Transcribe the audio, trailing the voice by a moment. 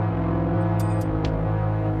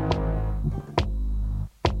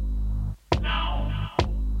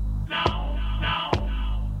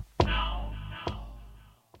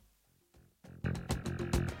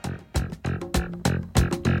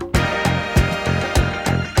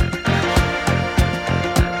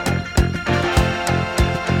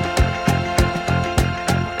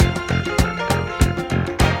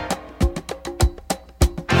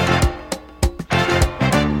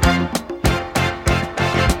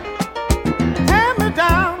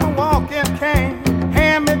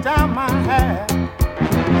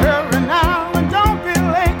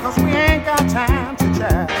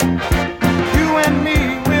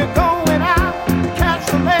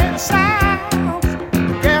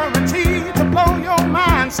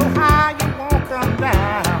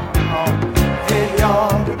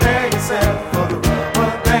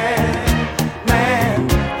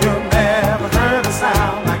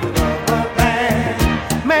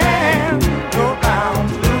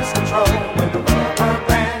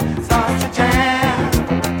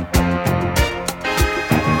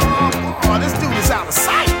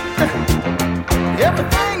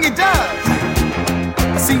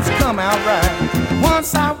come out right.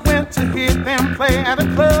 Once I went to hear them play at a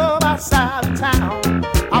club outside of town.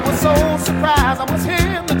 I was so surprised, I was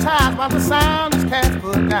hypnotized by the sound these cats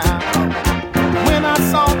put down. When I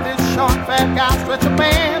saw this short, fat guy stretch a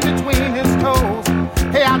band between his toes,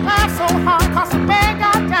 hey, I laughed so hard, cause the man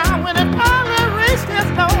got down when it finally reached his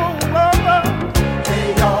nose.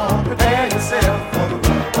 Hey, y'all, prepare yourself for the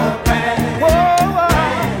rubber band. Whoa,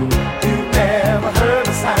 you never heard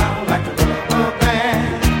a sound like the rubber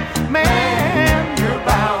band. Man, you're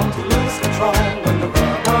bound to lose control when the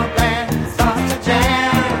rubber band starts to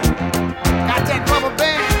jam. Got that rubber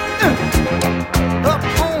band up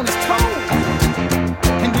on his toe,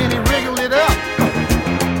 and then he wriggled it up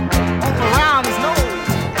all around his nose.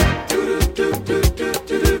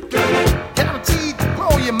 Guaranteed to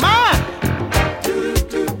blow your mind.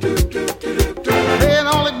 Playing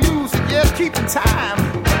all the music, yeah, keeping time.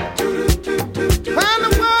 Where in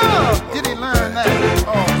the world did he learn that?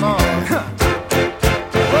 Oh, Lord.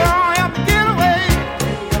 Well, I have to get away.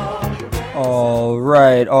 All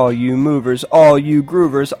right, all you movers, all you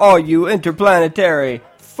groovers, all you interplanetary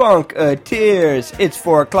funketeers. It's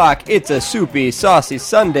 4 o'clock. It's a soupy, saucy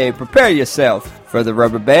Sunday. Prepare yourself for the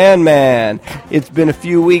Rubber Band Man. It's been a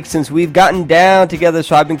few weeks since we've gotten down together,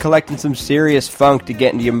 so I've been collecting some serious funk to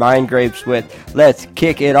get into your mind grapes with. Let's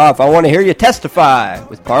kick it off. I want to hear you testify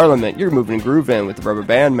with Parliament. You're moving and grooving with the Rubber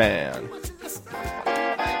Band Man.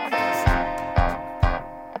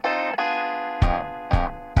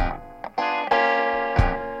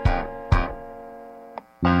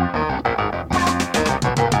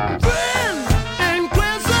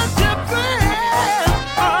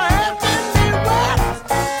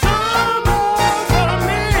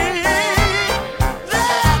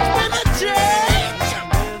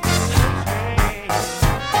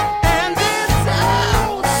 And it's so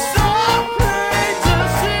plain to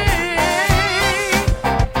see.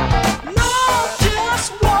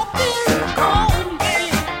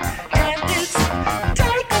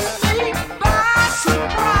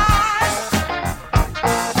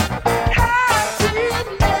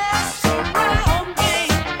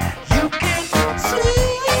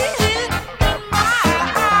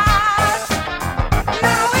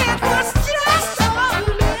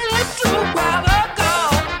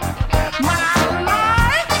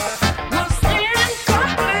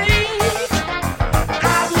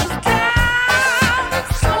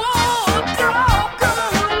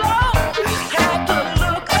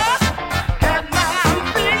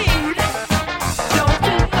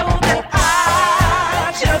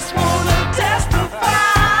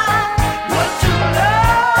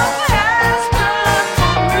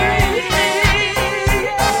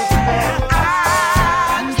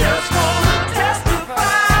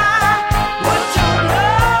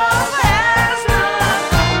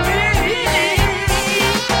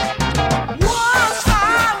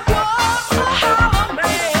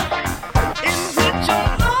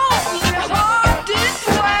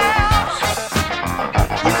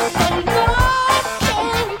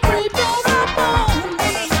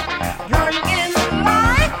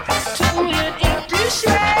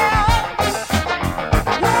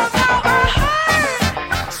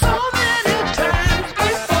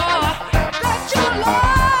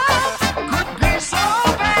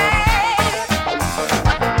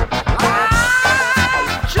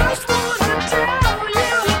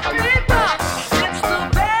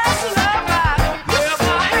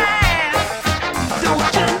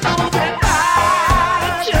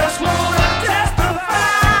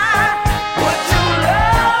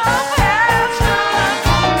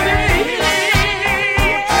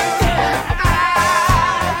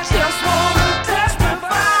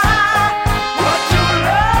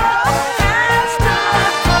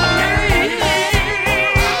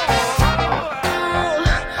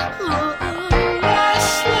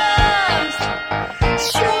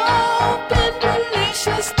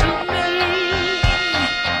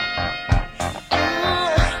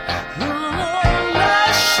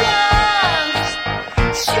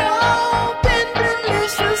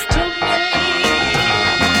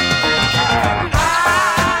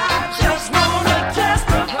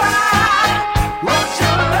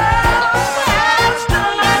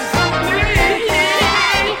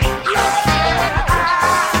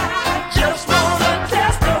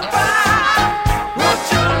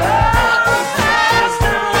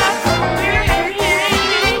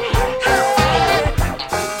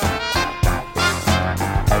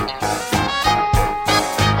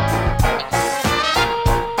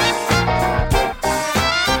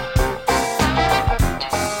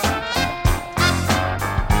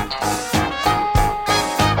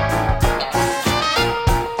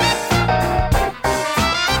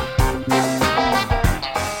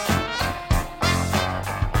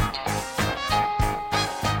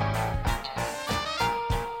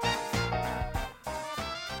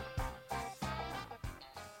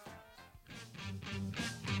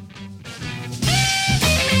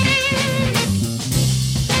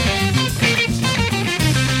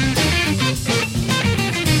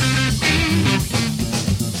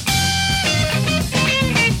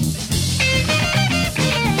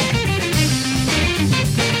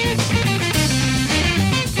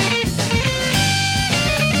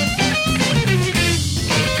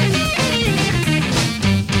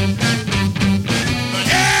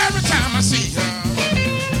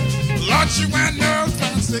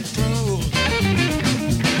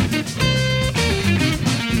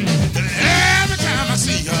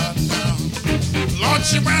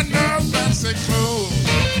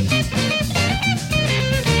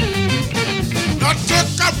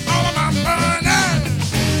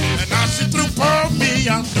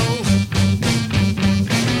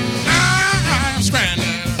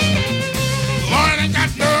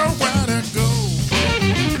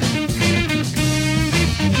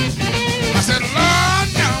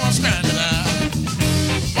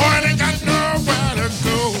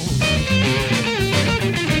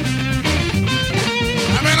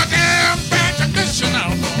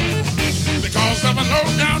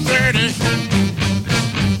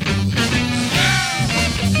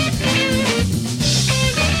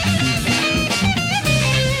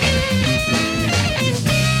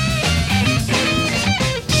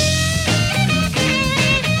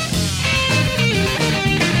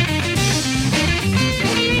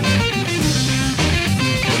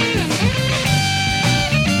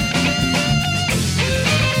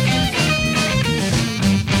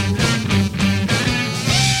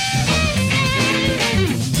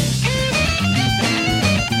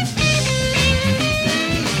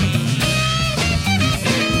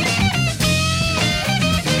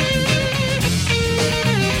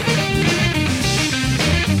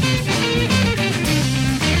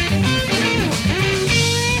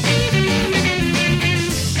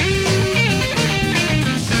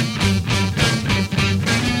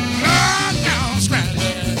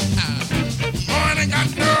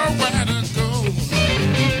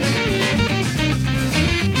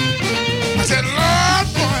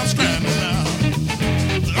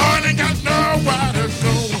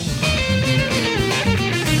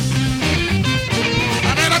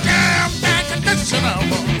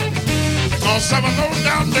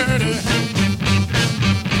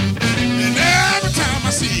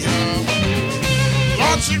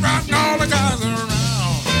 riding all the guys around.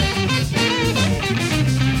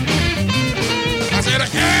 I said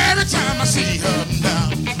every time I see her down,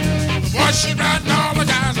 boy, she riding all the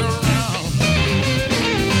guys around.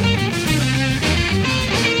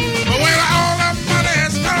 But when all the money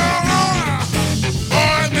is gone,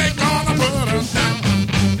 boy, they gonna put her down.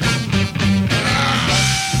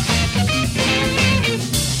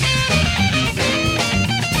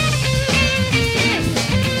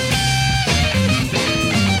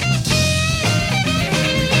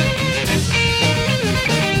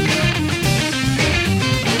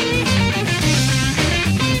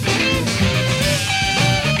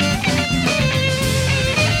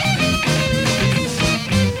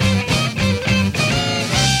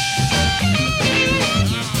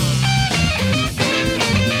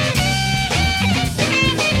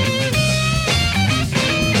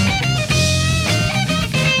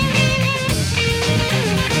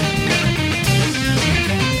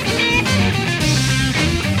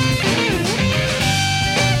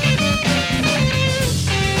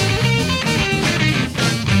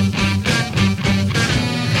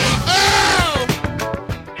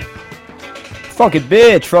 Funky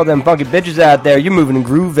bitch for all them funky bitches out there. You're moving and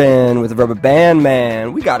grooving with the Rubber Band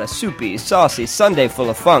Man. We got a soupy, saucy Sunday full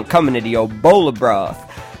of funk coming into your bowl of broth.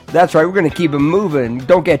 That's right, we're going to keep it moving.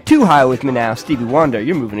 Don't get too high with me now, Stevie Wonder.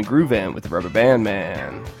 You're moving and grooving with the Rubber Band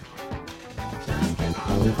Man.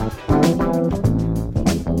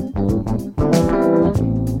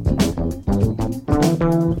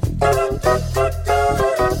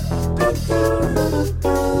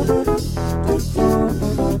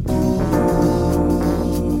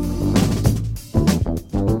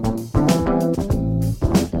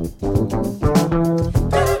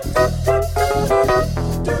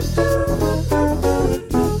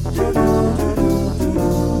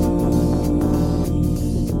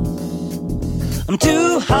 I'm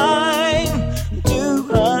too high,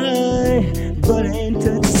 but I ain't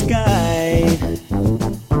touch the sky.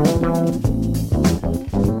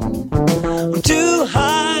 I'm too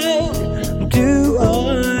high,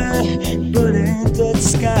 but I ain't touch the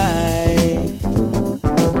sky.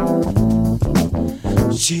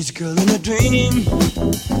 She's a girl in a dream.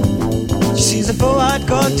 She sees a 4-eyed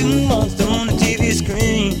cartoon monster on the TV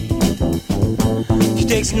screen. She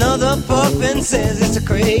takes another puff and says it's a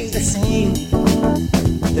crazy scene.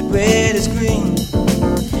 That red is green,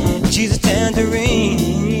 she's a tangerine.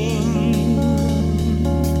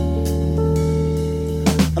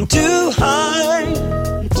 I'm too high,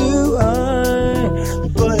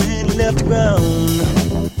 but I ain't left the ground.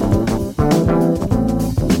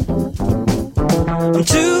 I'm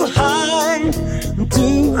too high,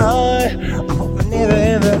 I hope I never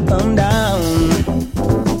ever come down.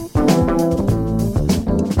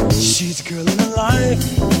 She's a girl in her life,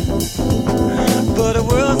 but the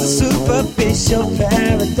world's a superficial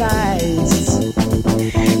paradise.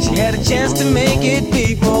 She had a chance to make it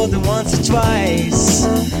big more than once or twice,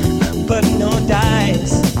 but no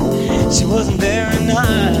dice. She wasn't very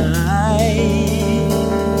nice.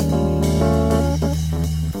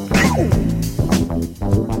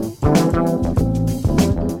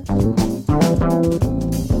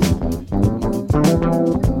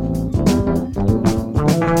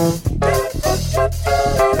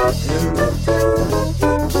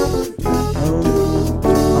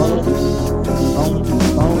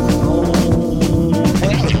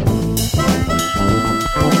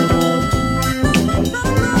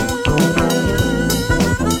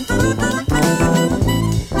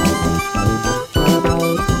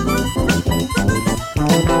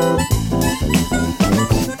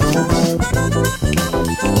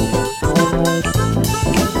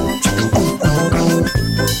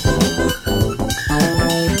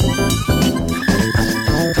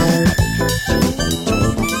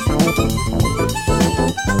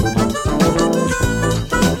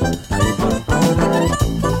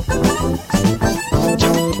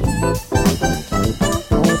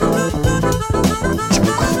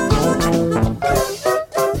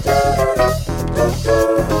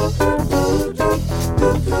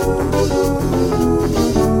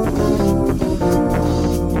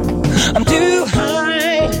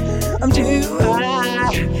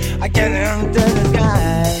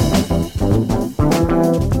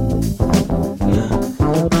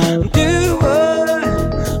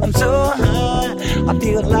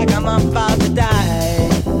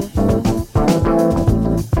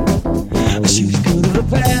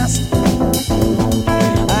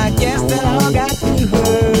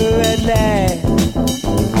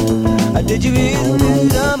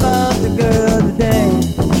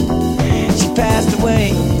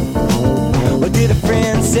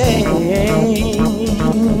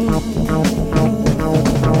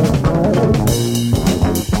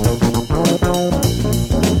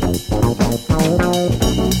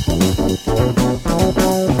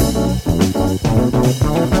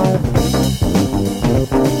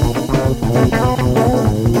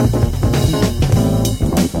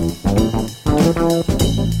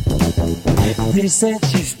 They said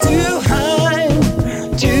she's too high,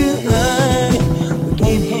 too high. We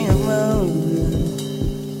can't have her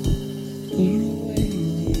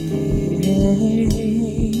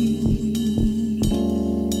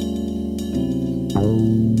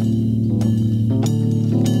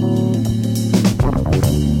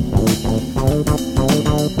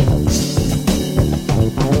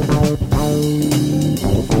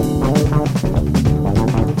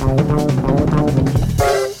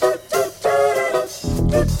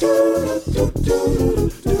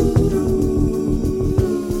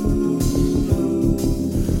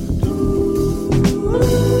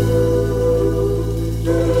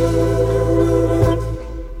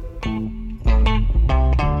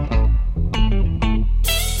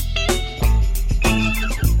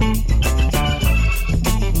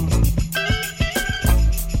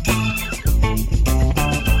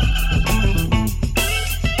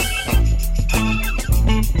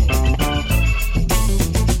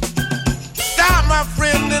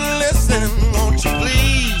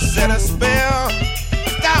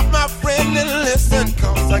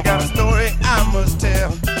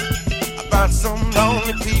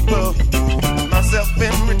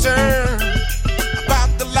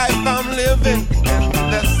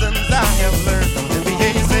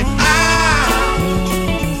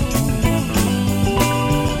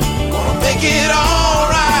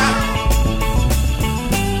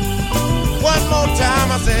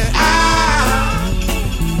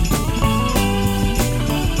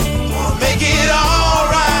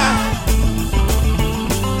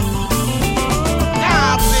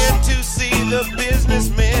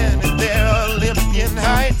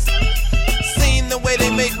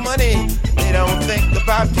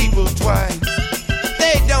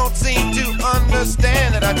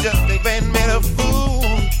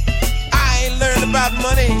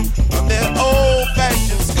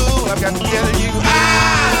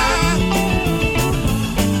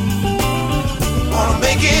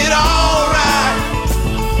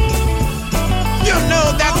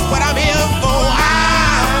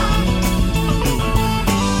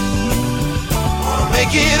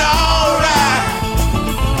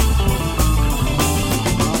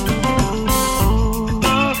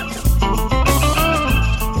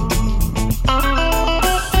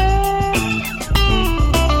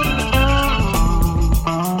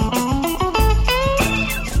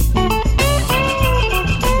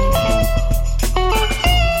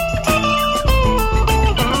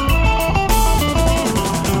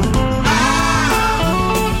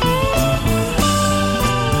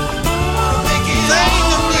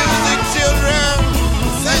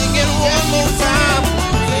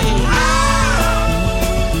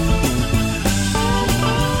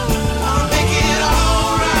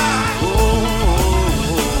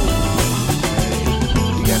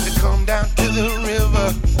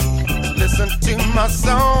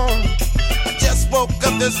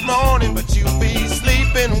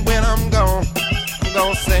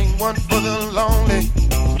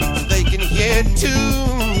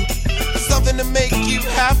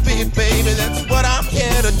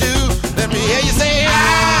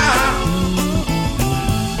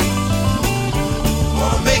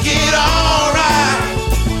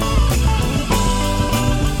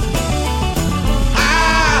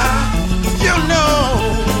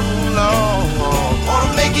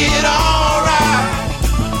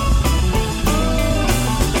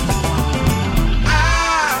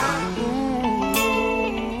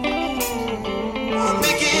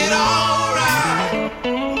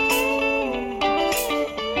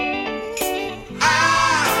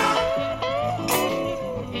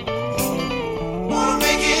Wanna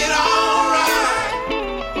make it all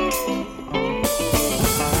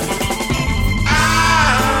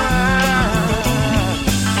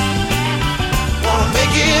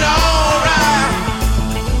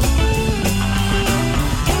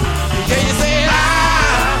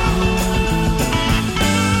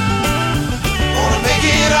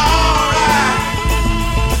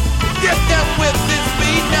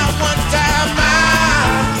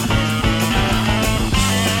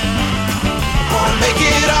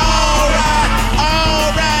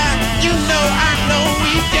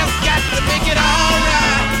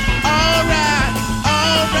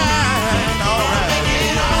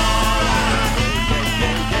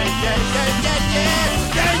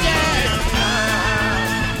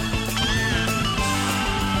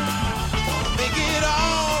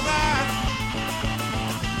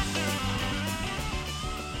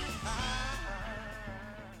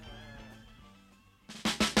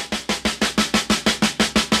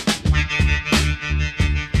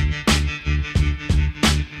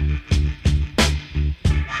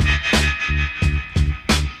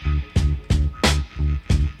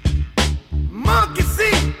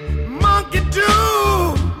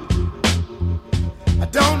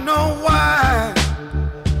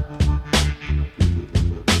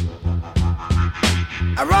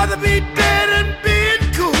be dead and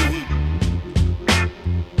being cool.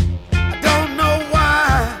 I don't know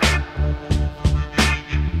why.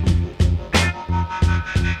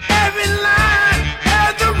 Every line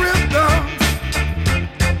has a rhythm.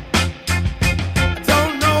 I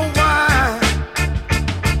don't know why.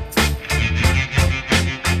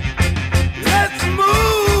 Let's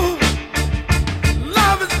move.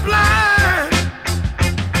 Love is blind.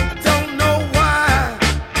 I don't know why.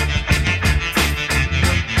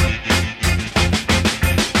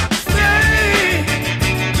 Stay,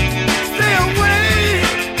 stay away,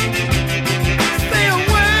 stay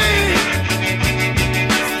away,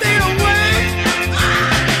 stay away.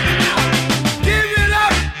 Give it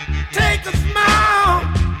up, take a smile.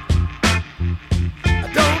 I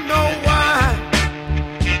don't know why.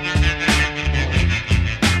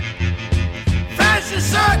 Fashion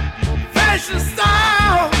shirt, fashion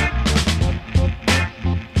style.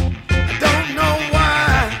 I don't know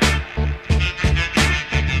why.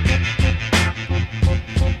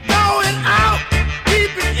 Going out,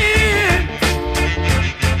 keeping in.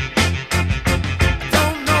 I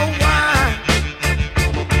don't know why.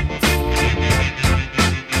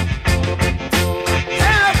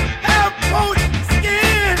 Have poached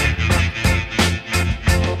skin.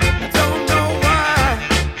 I don't know why.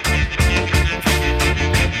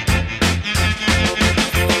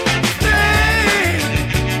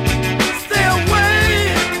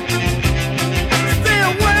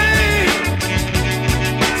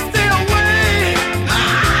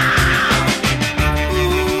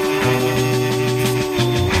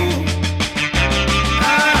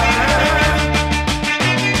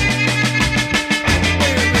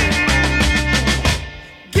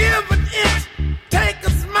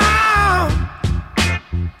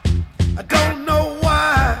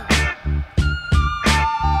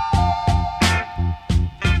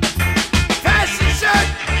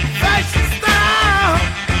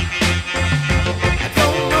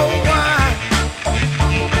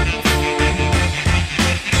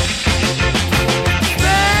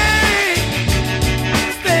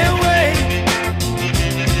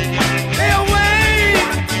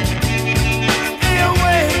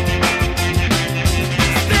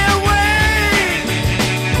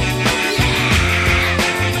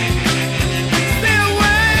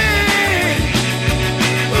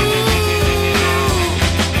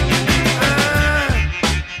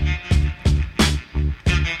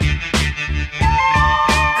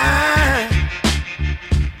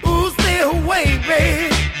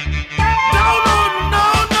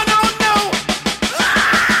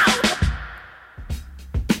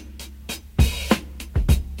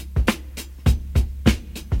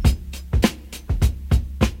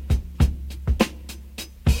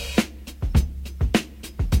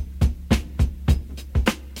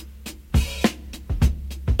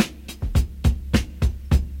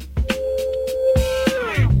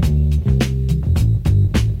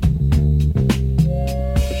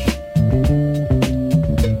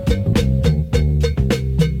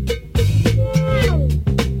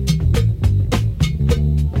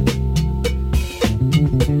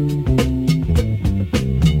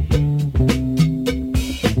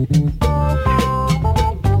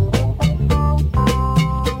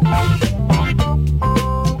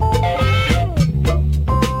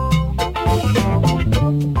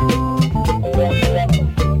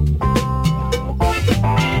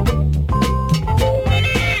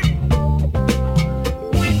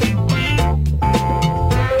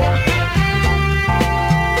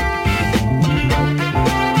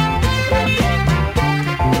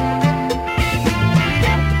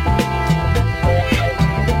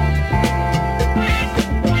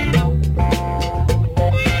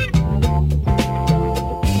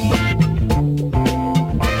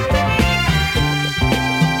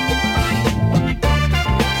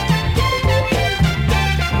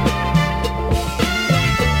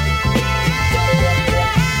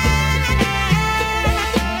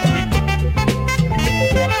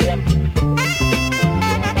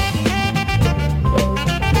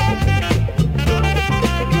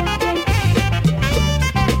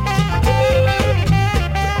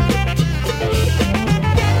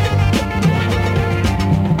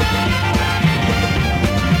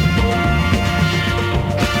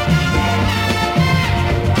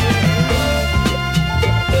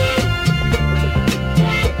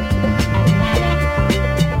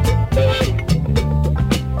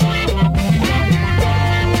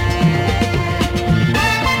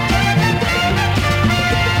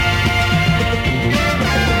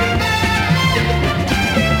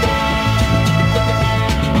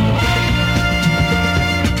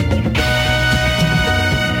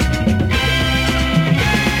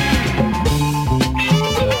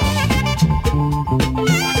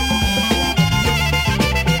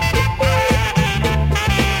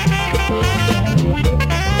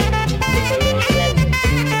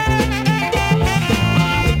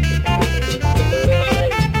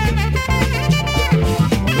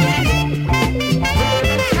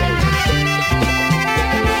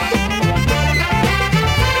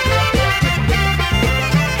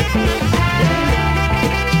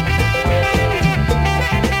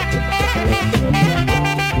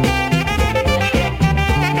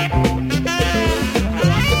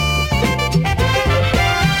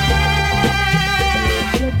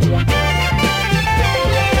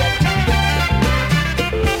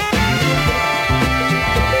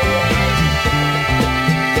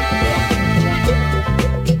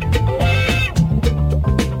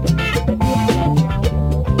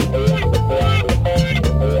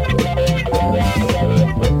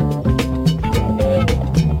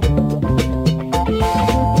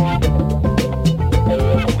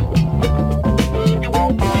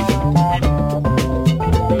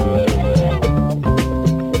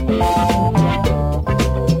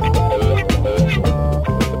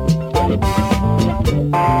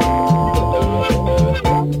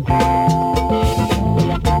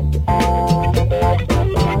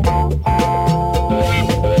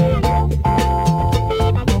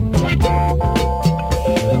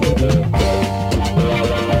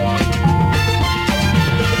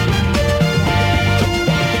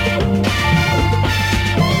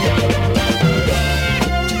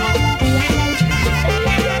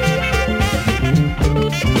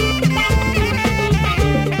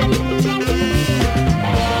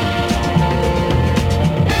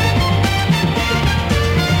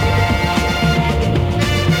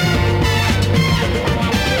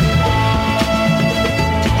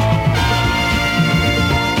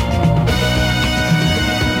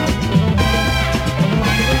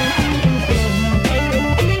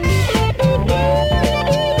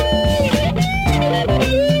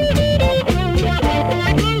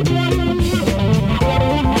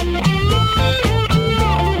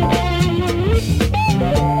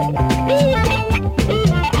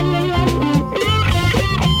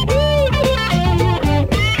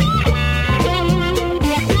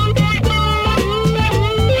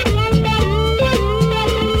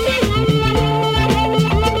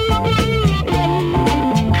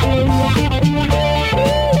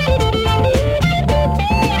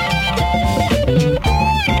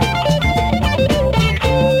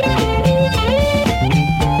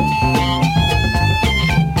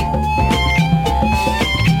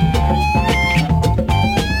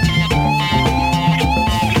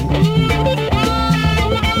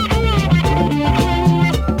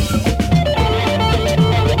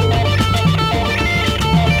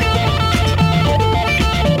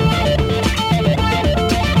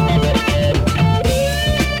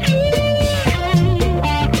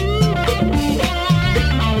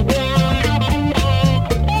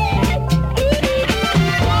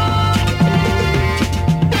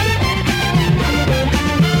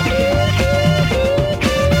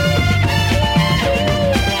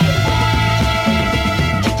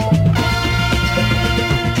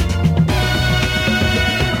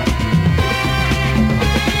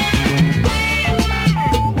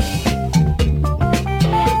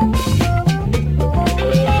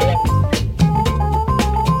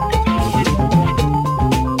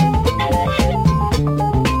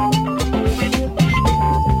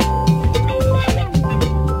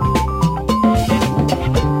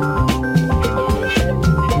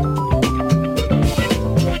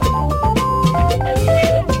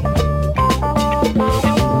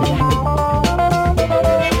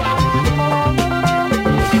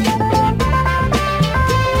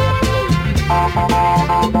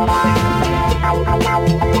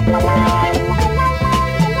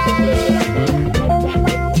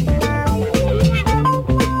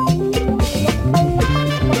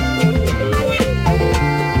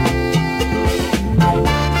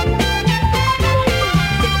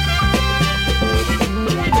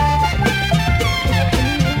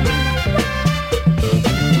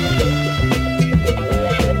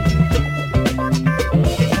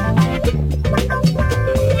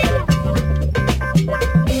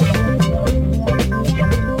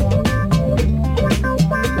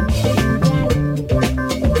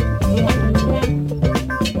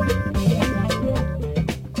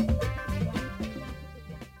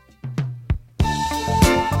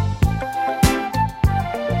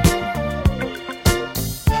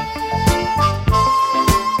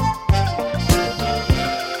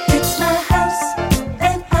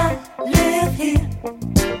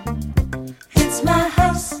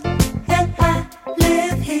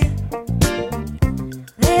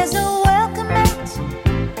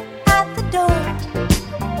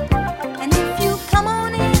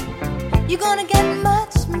 gonna get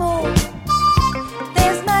much more.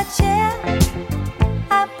 There's my chair,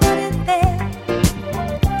 I put it there.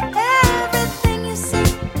 Everything you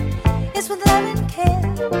see is with love and care.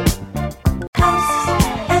 House,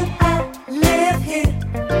 and I live here.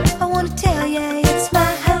 I wanna tell ya it's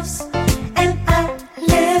my house, and I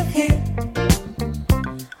live here.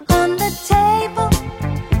 On the table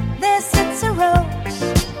there sits a rose.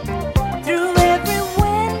 Through every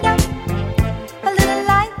window a little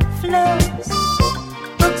light flows.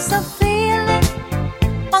 Books are feeling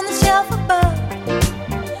on the shelf above,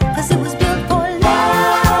 'cause it was built for love.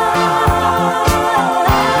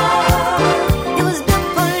 It was built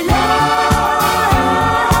for love.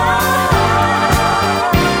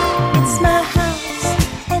 It's my house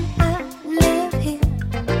and I live here.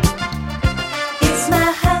 It's my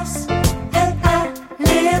house and I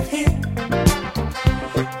live here.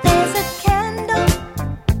 There's a candle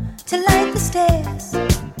to light the stairs,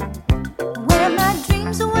 where my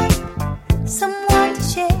dreams await someone to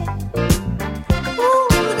share. Ooh,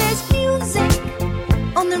 there's music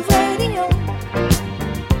on the radio,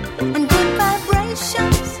 and good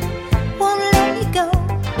vibrations won't let me go.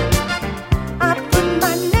 I put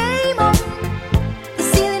my name on the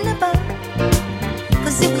ceiling above,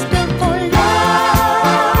 'cause it was built for love.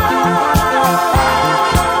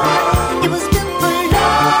 It was built for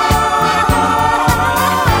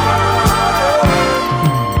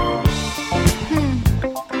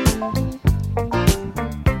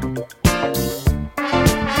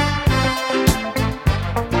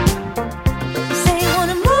You say you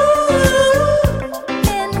wanna move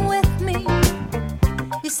in with me.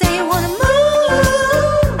 You say you wanna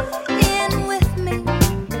move in with me.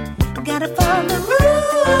 Gotta follow the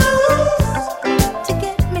rules to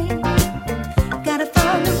get me. Gotta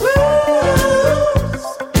follow the rules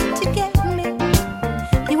to get me.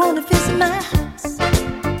 You wanna visit my house.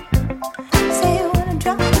 Say you wanna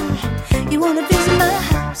drop by. You wanna visit my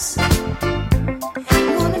house.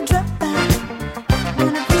 You wanna drop by.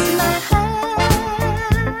 Wanna visit my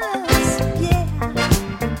house, yeah.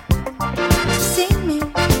 To see me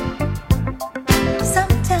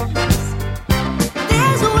sometimes.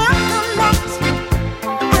 There's a welcome mat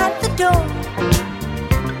at the door,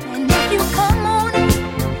 and if you come on in,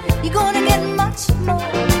 you're gonna get much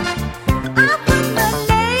more. I put my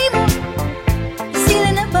name on the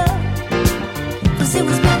ceiling above, 'cause it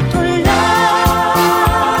was built for love.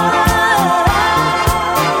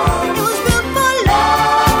 It was built for love.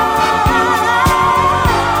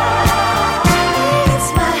 It's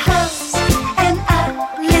my house and I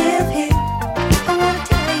live here. I wanna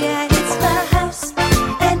tell ya it's my house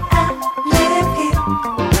and I live here.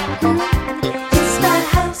 It's my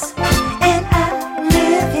house and I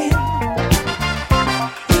live here.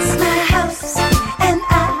 It's my house and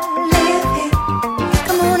I live here.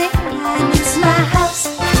 Come on in, it's my house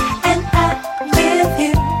and I live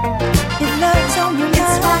here. If love's on your mind,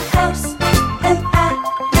 it's my house and I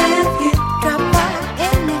live here. Drop by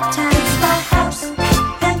anytime. It's my house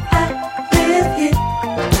and I live here.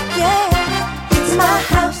 Yeah, it's my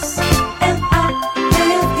house and I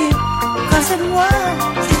live here. 'Cause it was.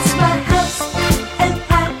 It's my house and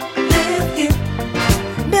I live here.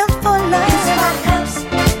 Built for love. It's my house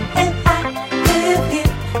and I live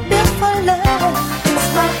here. Built for love. It's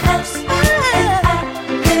my house and I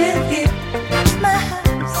live here. My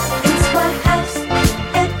house. It's my house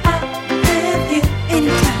and I live here.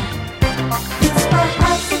 Anytime. It's my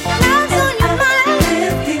house. If love's on your mind,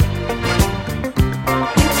 live here.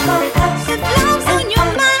 It's my house. If love's on your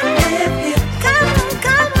mind, live here. Come on,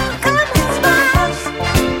 come on, come on. It's my house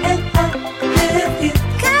and I live here.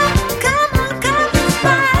 Come on, come on, come on. It's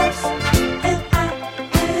my house and I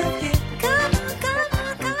live here. Come on, come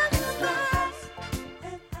on, come on. It's my house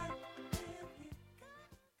and I live here.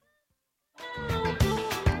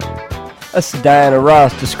 That's Diana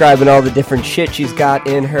Ross describing all the different shit she's got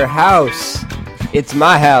in her house. It's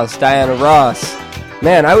my house, Diana Ross.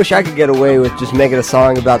 Man, I wish I could get away with just making a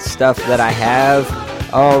song about stuff that I have.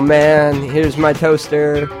 Oh man, here's my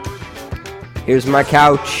toaster. Here's my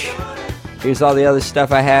couch. Here's all the other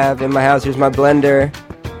stuff I have in my house. Here's my blender.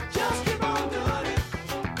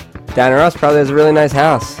 Diana Ross probably has a really nice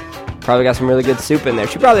house. Probably got some really good soup in there.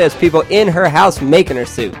 She probably has people in her house making her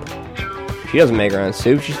soup. She doesn't make her own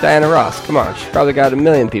soup. She's Diana Ross. Come on. She's probably got a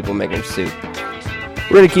million people making her soup.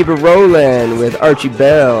 We're going to keep it rolling with Archie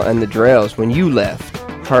Bell and the Drells. When you left,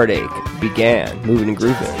 heartache began. Movin' and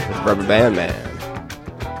Groovin' with Rubber Band Man.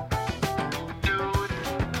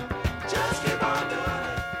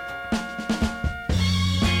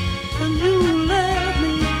 When you left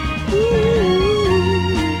me,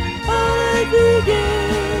 ooh, I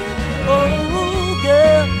began. Oh,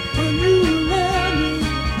 girl, when you left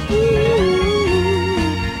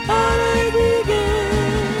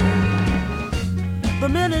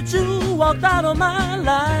stepped out of my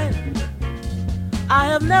life, I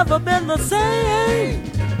have never been the same.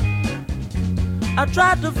 I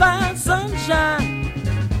tried to find sunshine,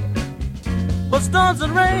 but storms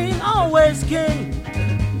and rain always came.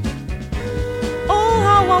 Oh,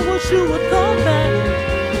 how I wish you would come back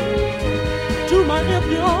to my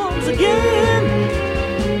empty arms again.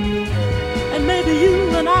 And maybe you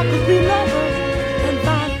and I could be lovers and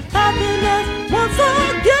find happiness once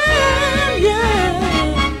again, yeah.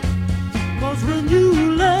 'Cause when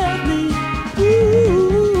you left me,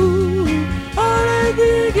 ooh, all I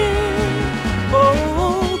began,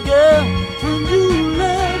 oh girl, when you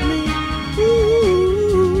left me,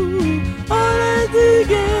 ooh, all I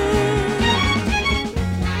began.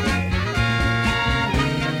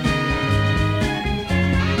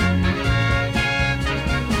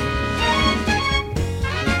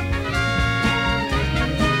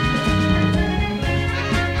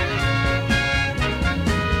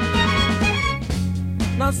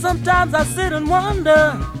 Sometimes I sit and wonder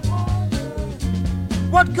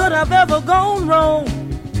what could have ever gone wrong.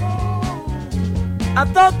 I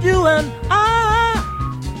thought you and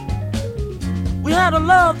we had a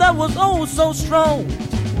love that was oh so strong.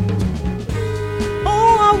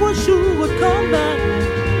 Oh, I wish you would come back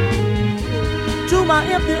to my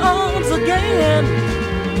empty arms again.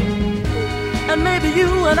 And maybe you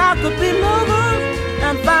and I could be lovers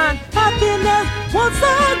and find happiness once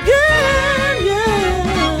again, yeah.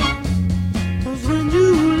 When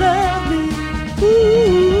you left me,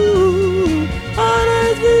 ooh, all I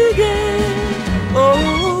began.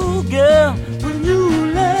 Oh, girl, when you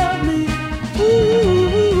left me,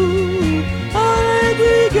 ooh, all I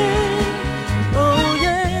began. Oh,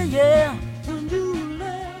 yeah, yeah, when you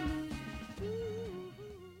left me.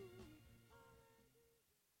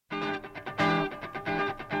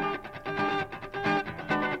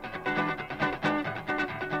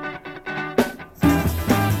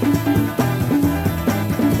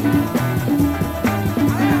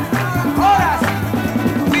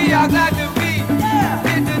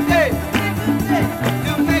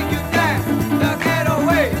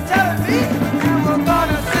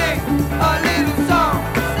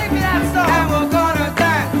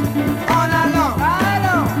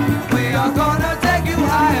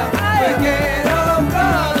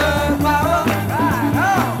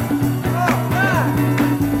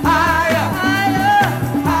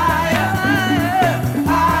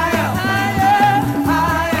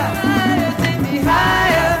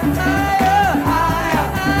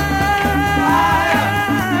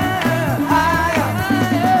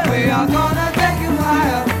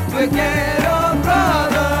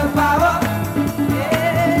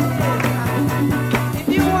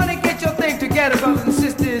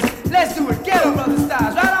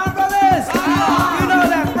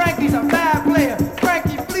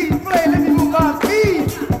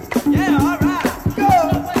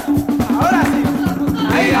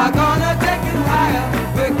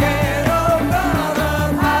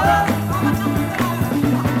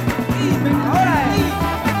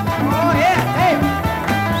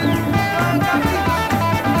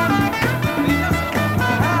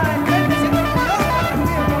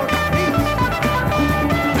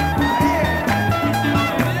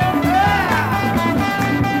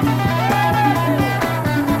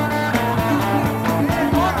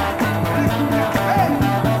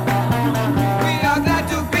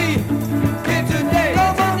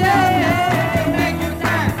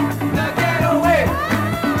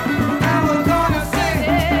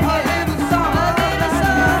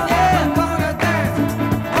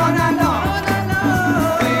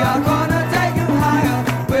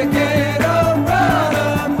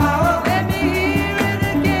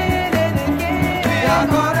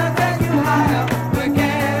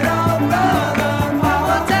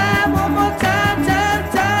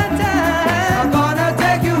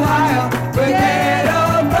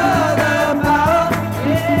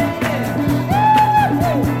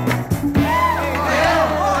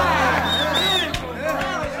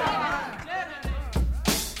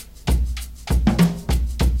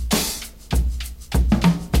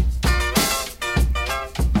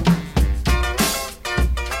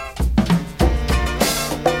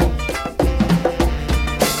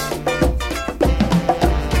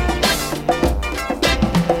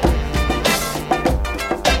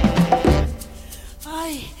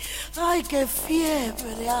 qué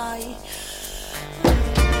fiebre hay.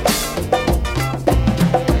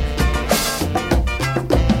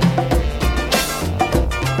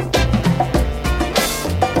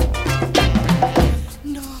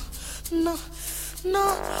 No, no, no,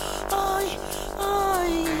 ay,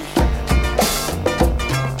 ay.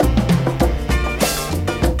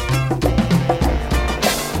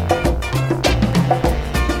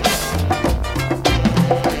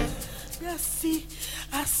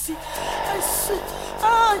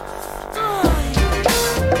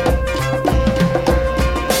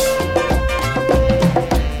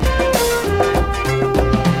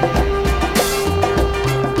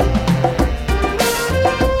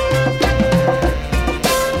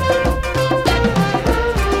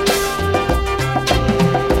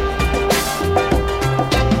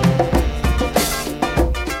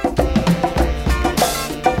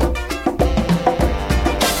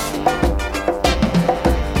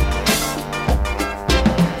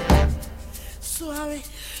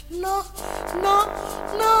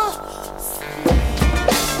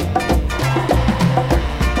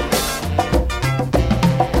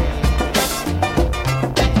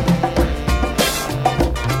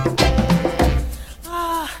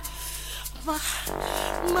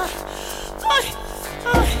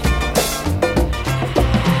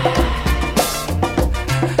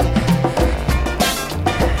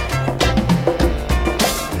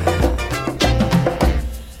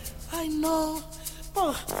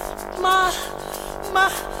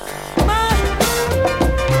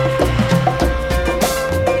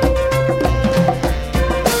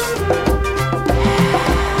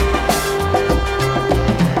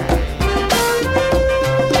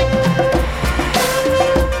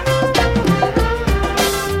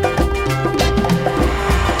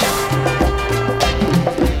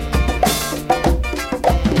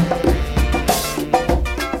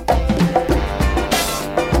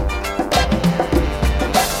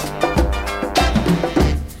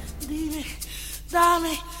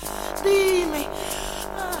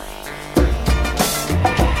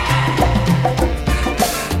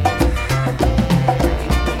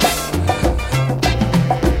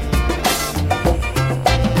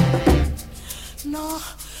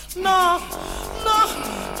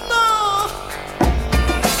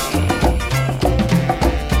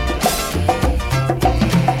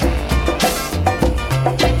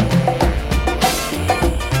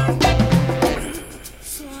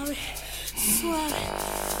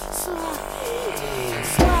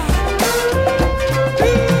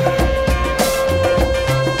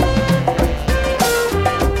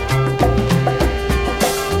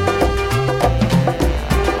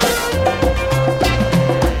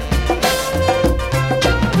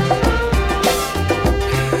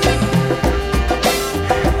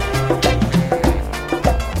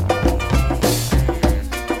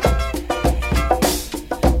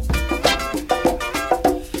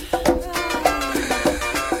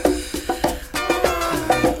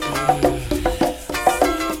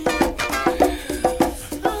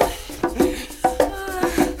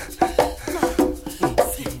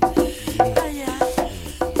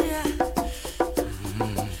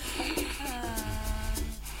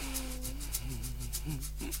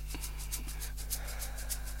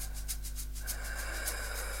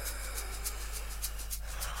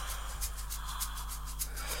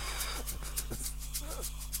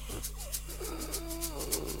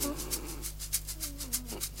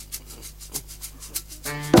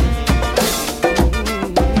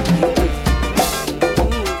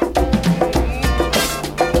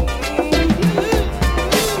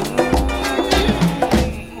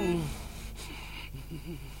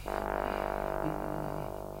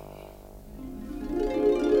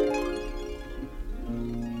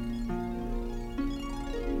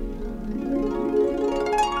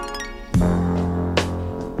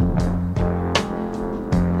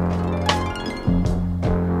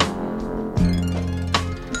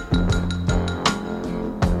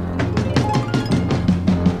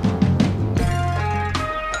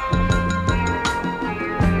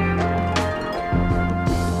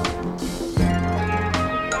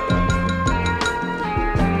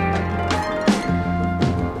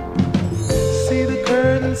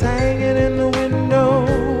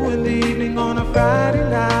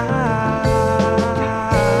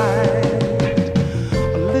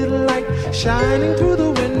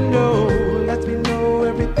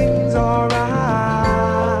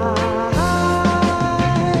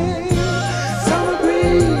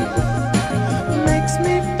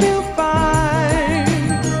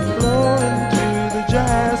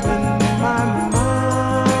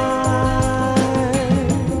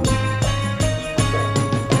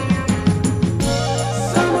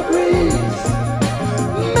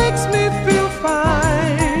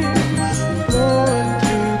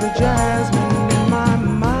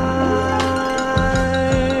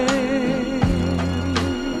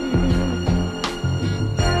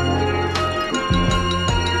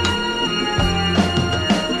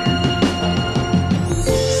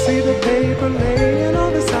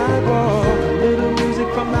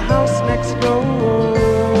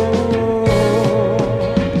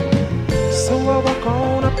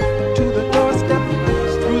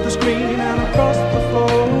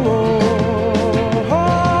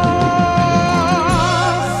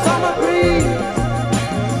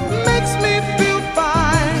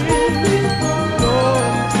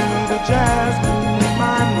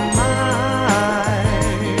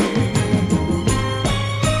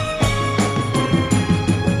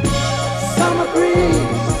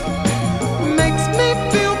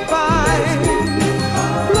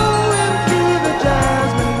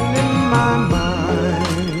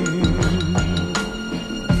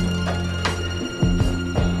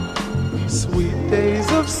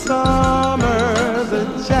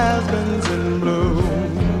 in bloom.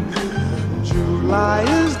 July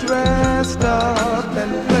is dressed up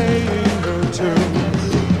and playing her tune.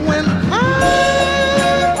 When I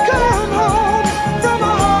come home from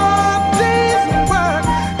a hard day's work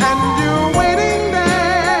and you're waiting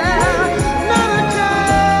there, not a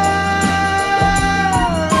care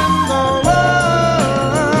in the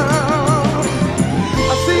world.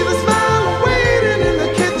 I see the smile waiting in the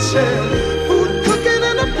kitchen, food cooking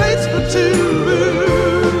and a place for two.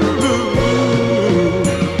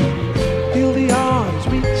 Feel the arms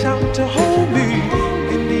reach out to hold me.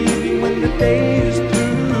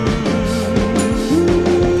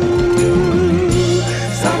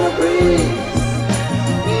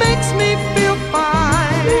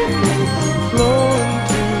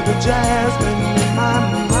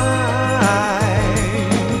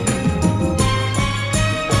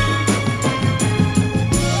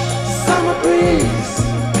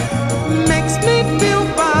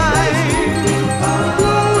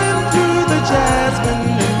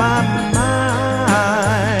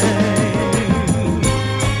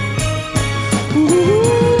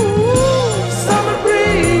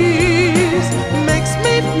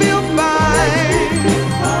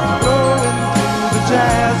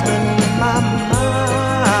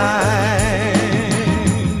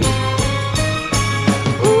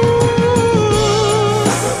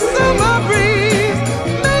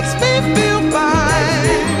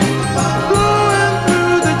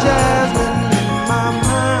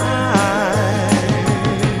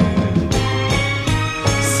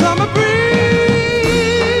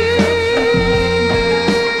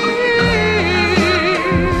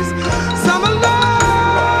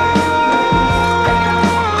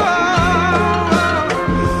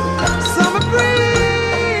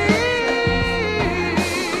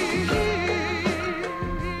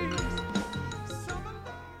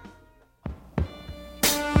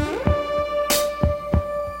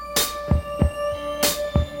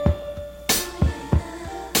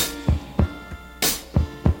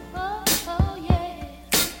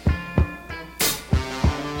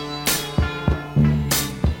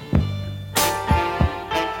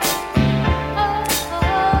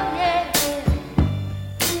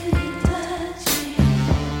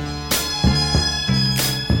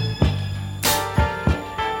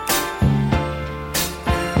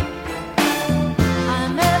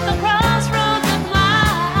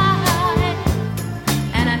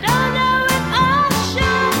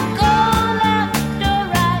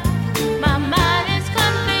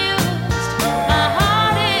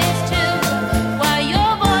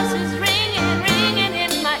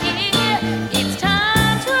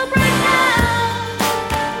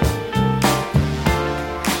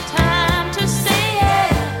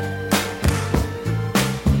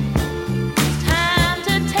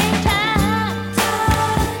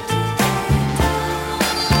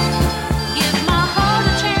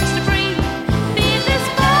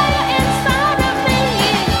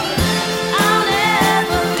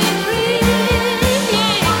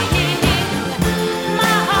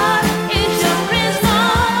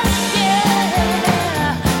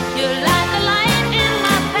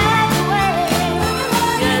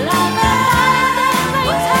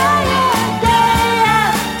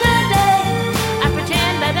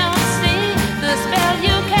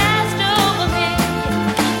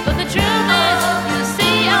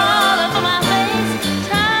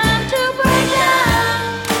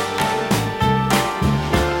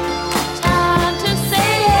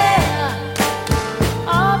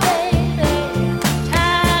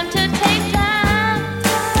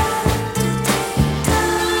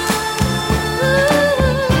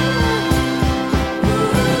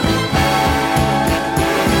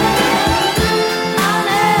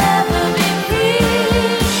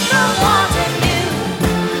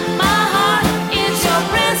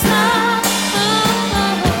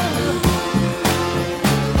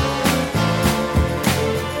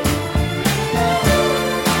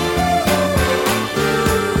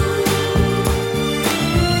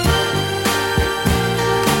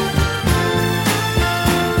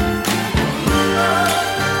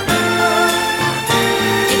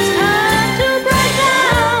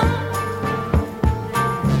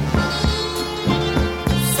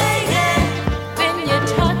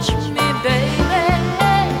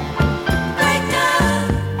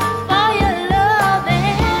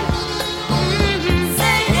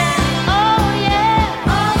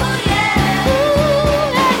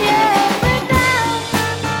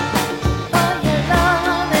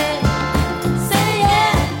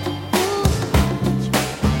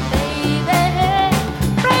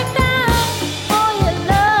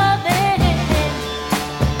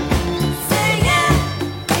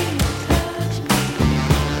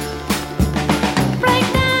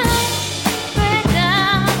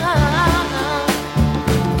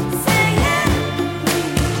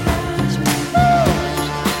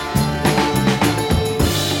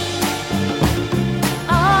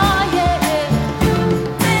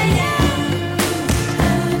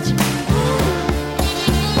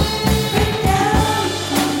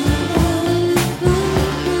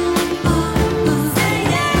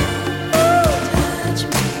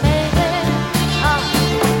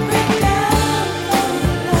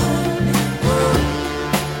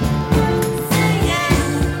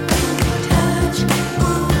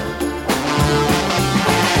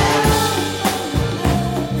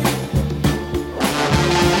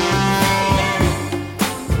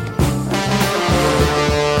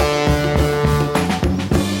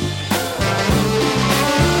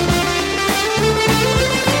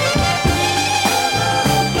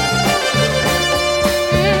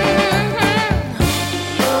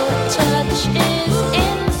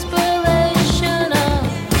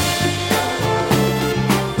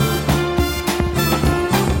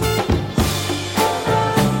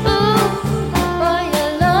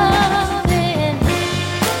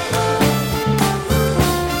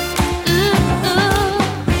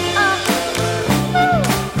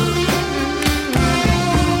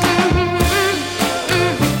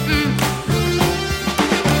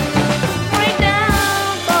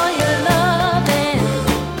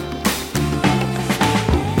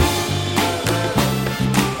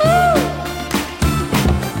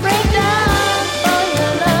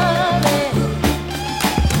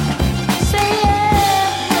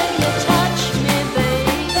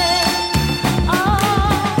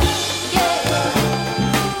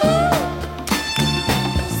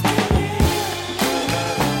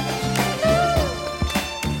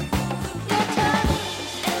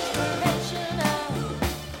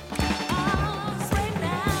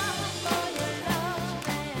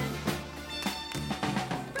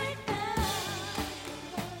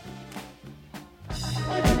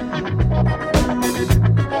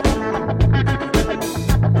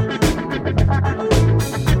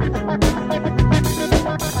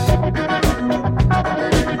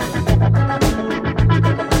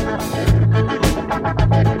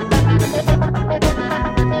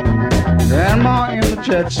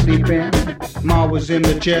 bed sleeping. Ma was in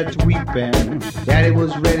the church weeping. Daddy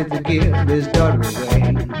was ready to give his daughter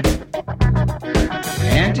away.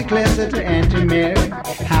 Auntie Claire said to Auntie Mary,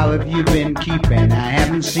 how have you been keeping? I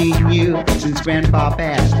haven't seen you since Grandpa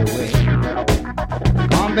passed away.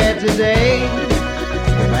 Gone bed today,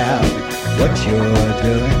 well, what you're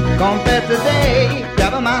doing? Gone bed today,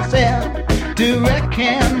 driving myself to wreck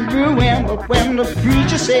and ruin. But when the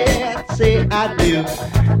preacher said, say I do,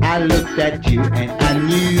 I looked at you and I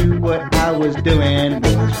knew what I was doing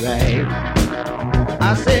was right.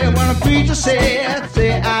 I said when the preacher said,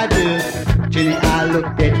 say I do, Jenny, I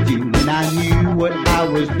looked at you and I knew what I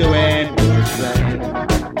was doing was right.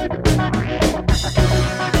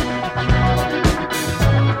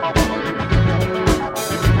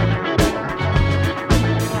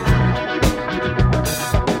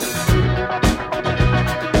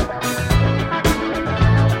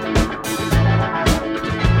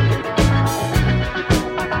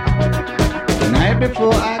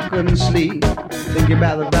 Before I couldn't sleep, thinking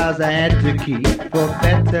about the vows I had to keep, for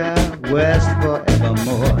better, worse,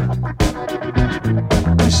 forevermore.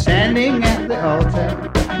 Standing at the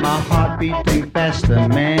altar, my heart beating faster,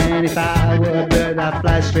 man. If I were a bird, I'd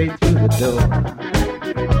fly straight through the door.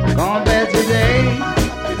 Gone bed today,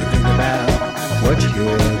 think about what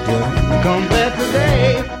you're doing. Gone bed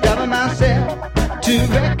today, driving myself to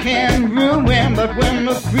wreck and ruin. But when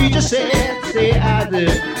the preacher said, say I do,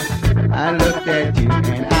 I looked at you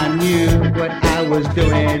and I knew what I was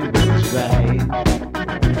doing was right.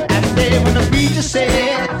 I said when the preacher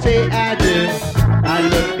said, say I do, I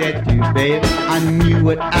looked at you, babe, I knew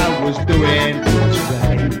what I was doing was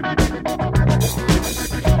right.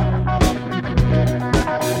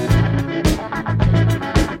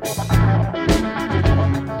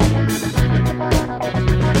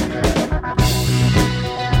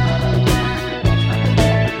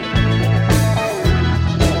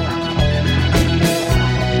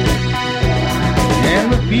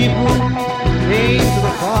 People came to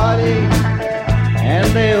the party and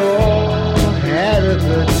they all had a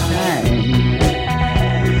good time.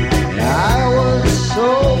 And I was so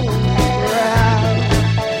proud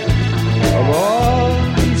of all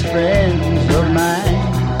these friends of mine.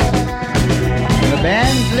 And the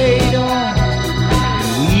band played on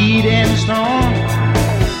sweet and strong,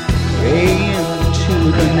 way into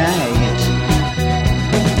the night.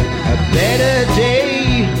 A better day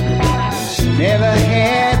never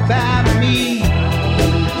had by me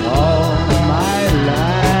all my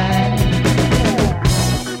life.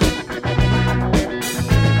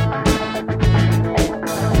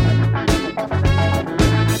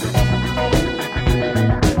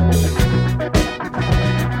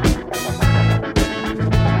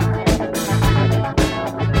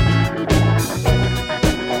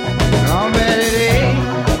 On better day,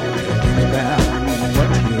 about what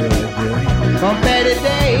you're doing. On better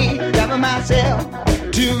day, driving myself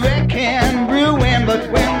to wreck and ruin.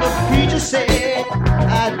 But when the preacher said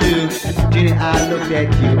I do, Jenny, I looked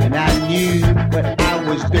at you and I knew what I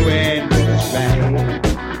was doing was right.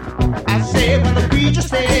 I said when the preacher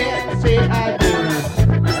said, say I do,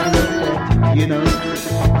 I looked at you, you know,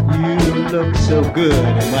 you look so good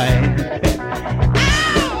and right.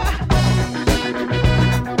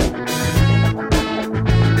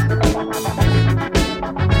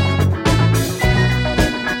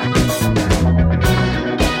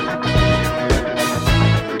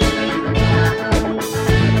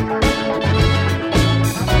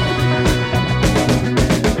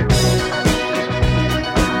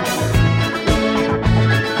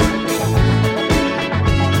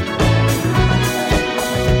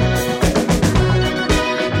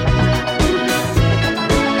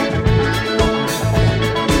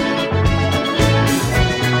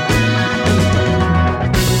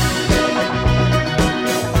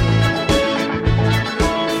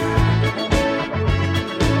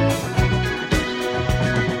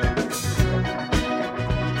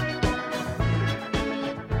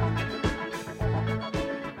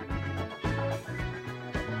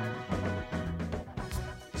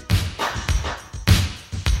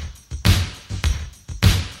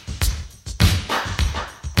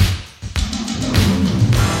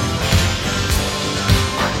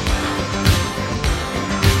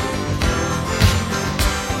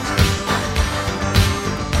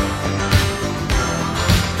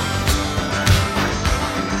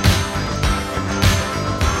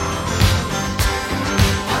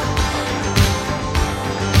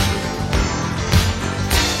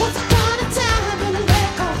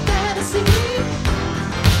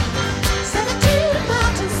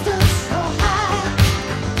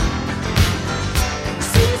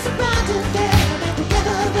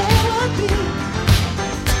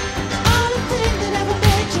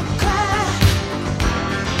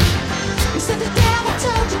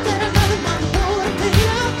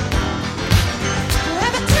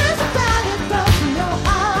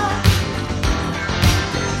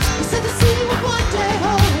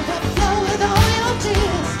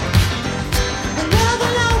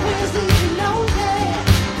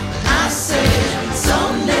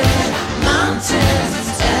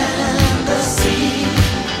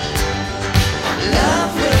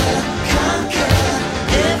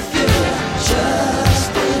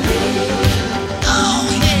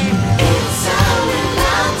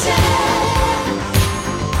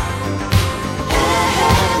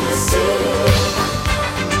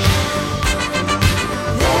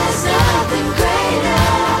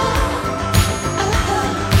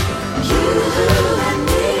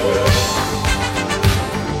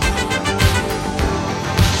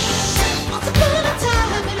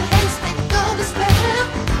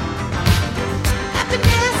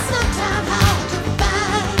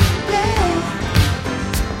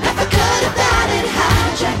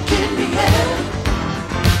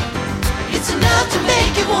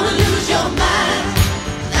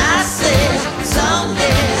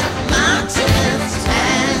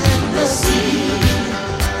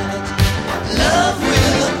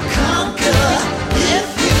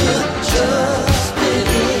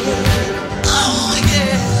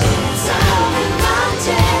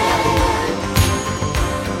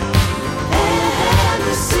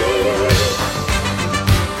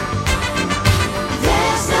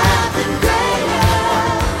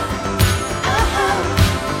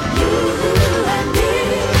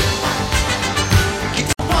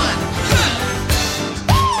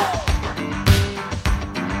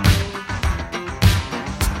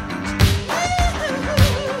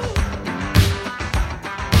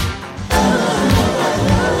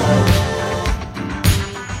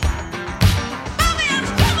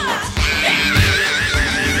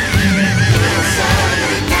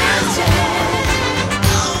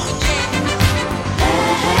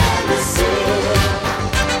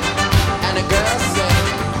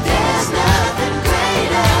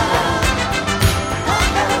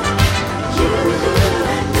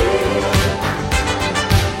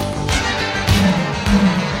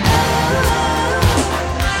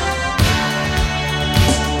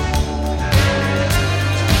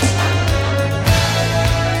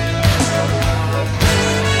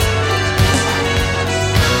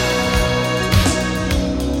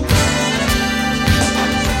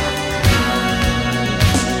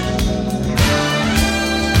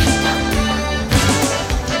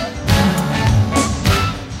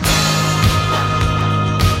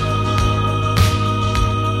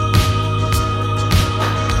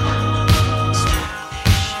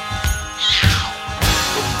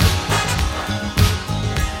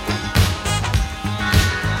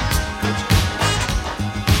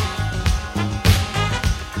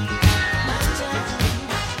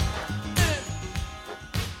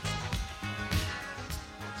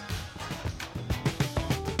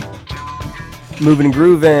 Movin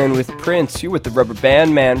Groovin with Prince, you with the Rubber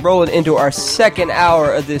Band Man, rolling into our second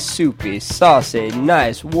hour of this soupy, saucy,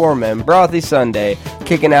 nice, warm, and brothy Sunday,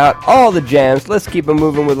 kicking out all the jams. Let's keep it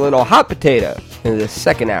moving with a little hot potato into the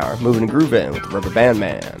second hour, Movin Groovin with the Rubber Band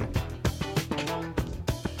Man.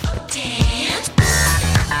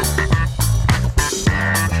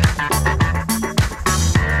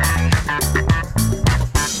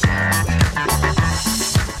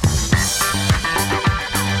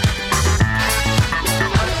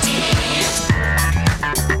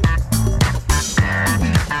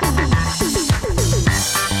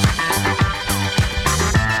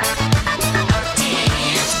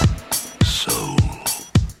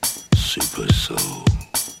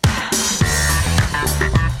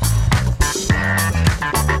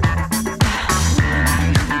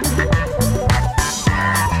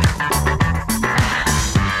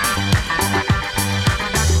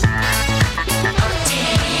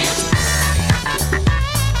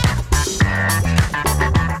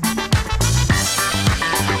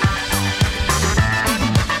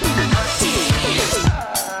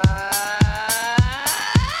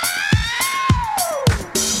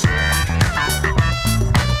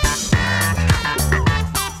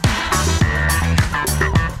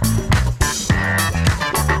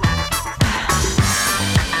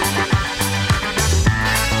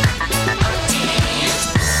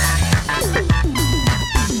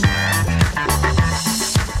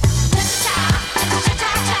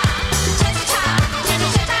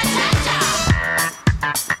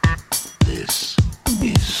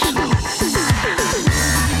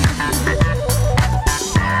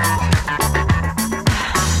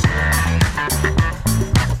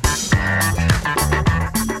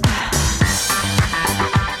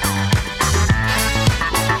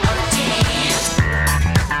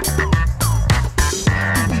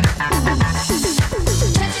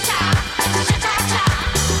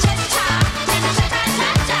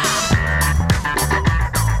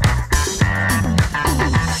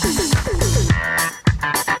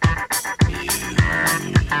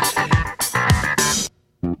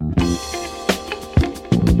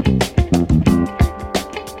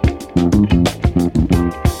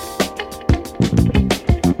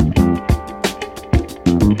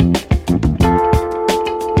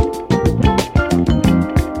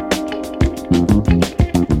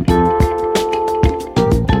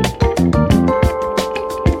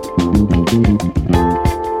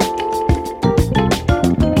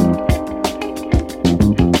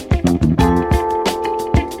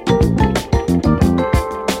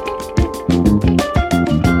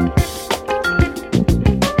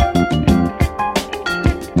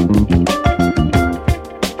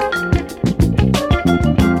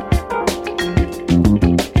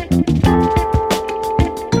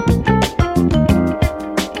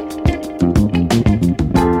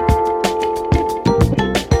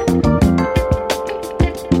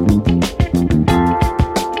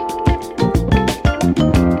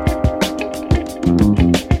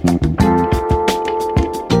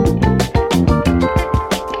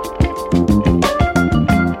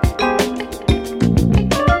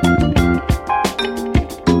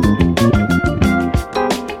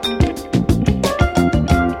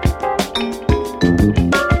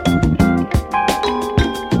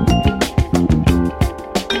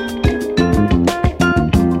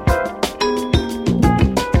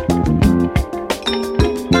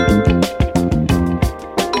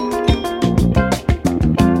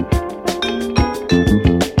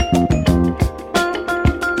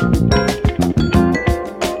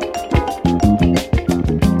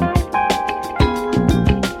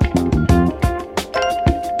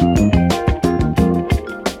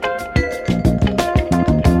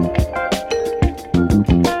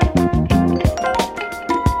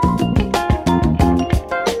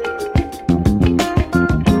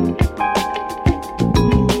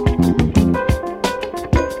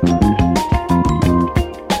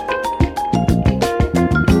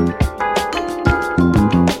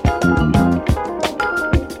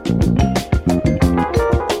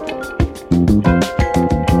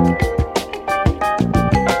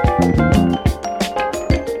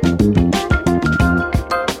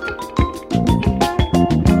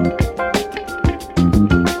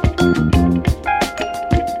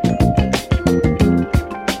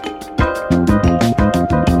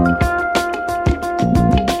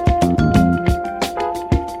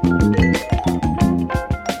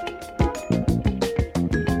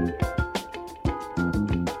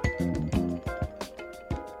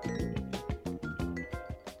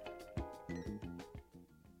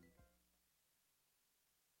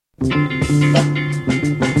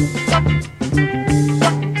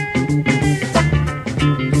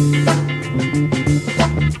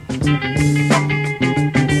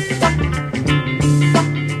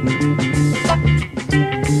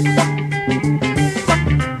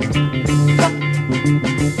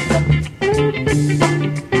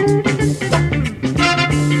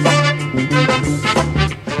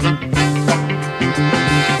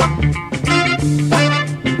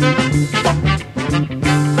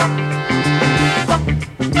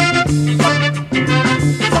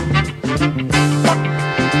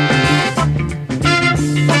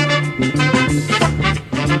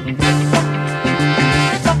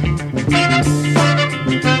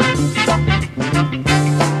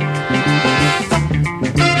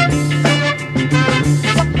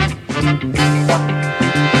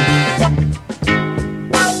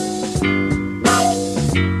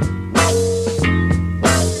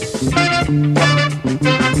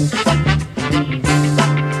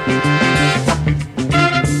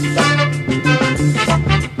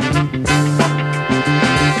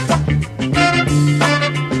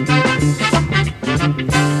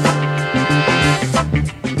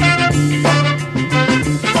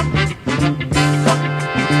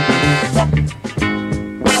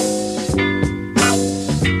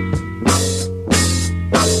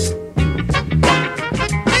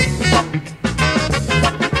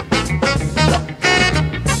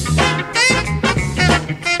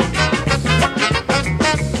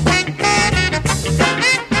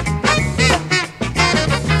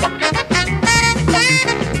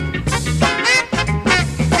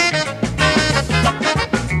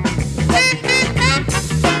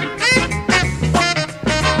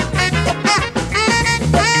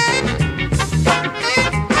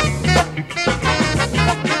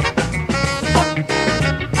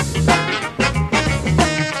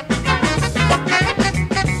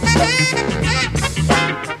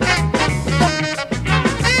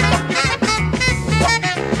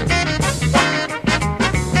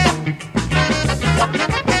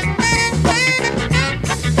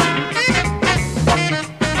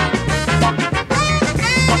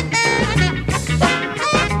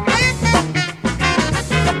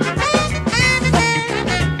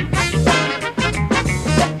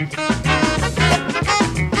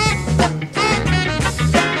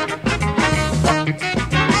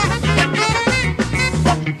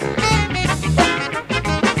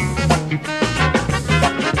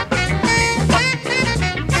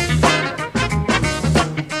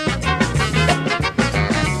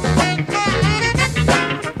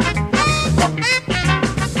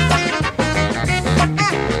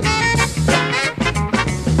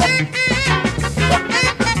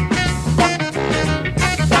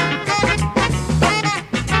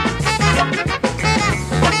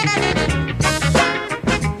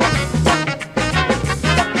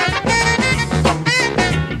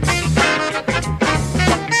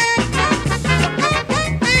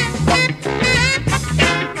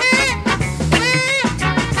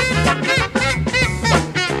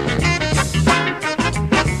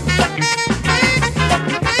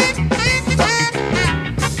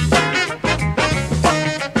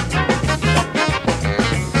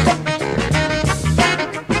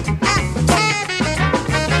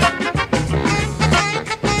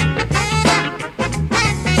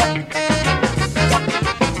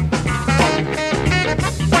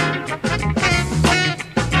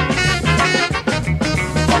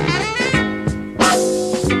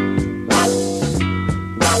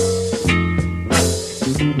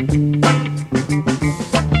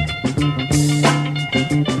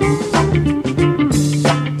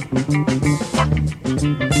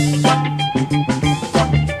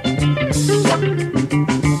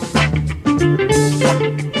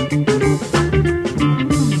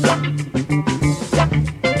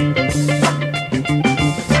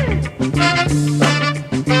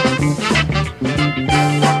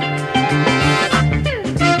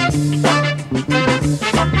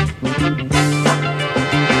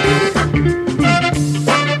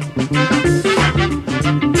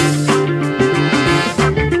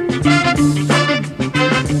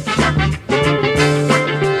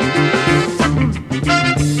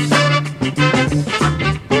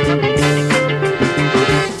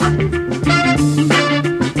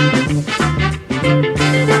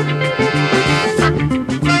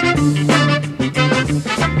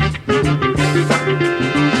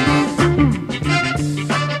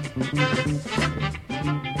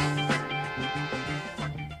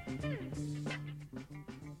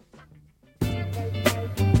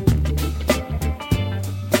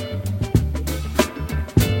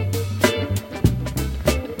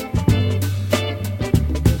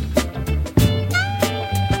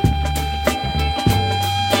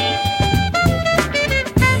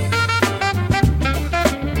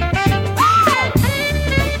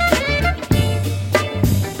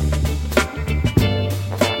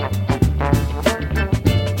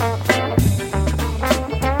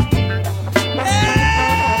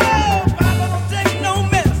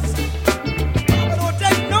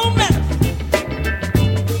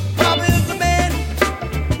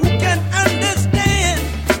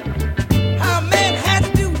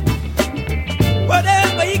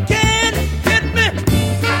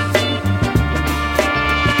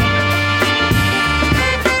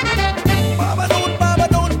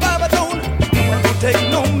 take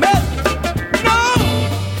no mess. No,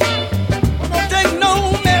 I don't take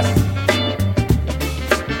no mess.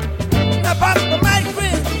 Now, Papa, my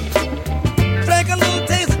friend, drank a little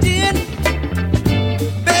taste of gin,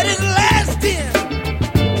 bet his last 10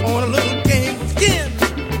 on a little game of skin.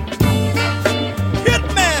 Hit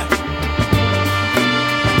me.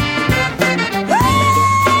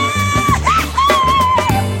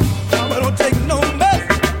 Papa don't take no mess.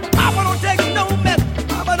 Papa don't take no mess.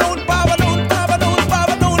 Papa don't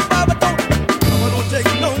take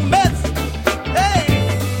no mess. Hey,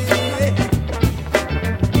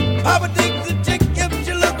 Papa digs a chick if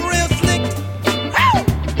she look real slick. Ow!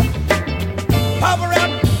 Papa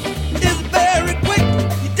rap is very quick.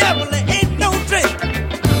 He definitely ain't no trick.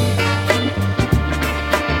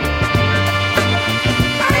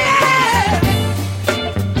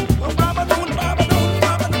 Papa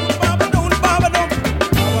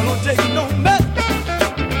don't take no mess.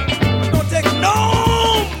 Don't take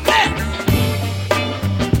no mess.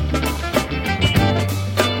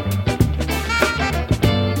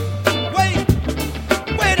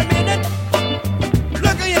 Wait a minute.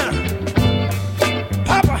 Look here.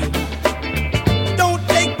 Papa, don't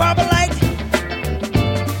take Papa light.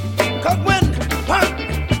 'Cause when Pop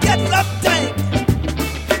gets uptight,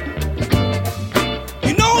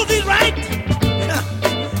 he knows he's right.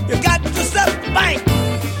 You got yourself to fight.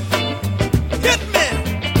 Hit me.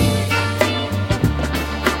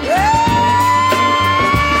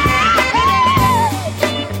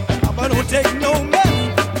 Papa don't take no mess.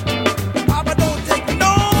 Papa don't take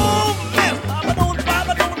no mess. Papa don't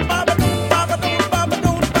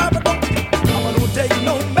take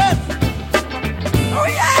no mess. Oh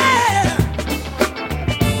yeah.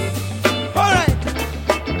 All right.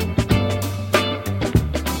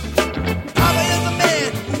 Papa is a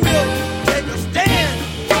man who will take a stand.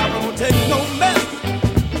 Papa don't take no mess.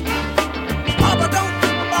 Papa don't.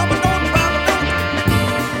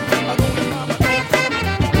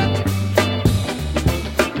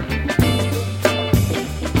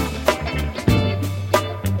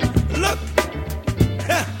 Look,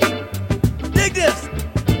 dig this.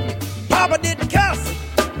 Papa didn't cuss.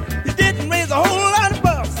 He didn't raise a whole lot of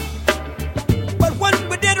fuss. But when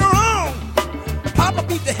we did wrong, Papa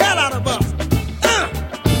beat the hell out of us.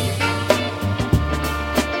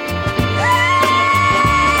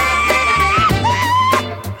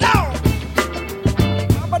 Lord.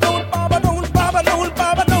 Papa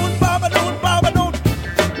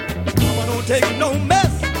don't take no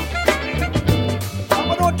mess.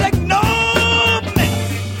 Papa don't take no mess.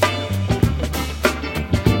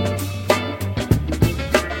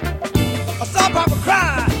 I saw Papa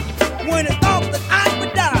cry when he thought that I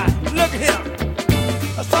would die. Look at him.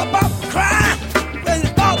 I saw Papa cry when he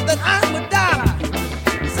thought that I would die.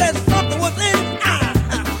 Said something was in his eye.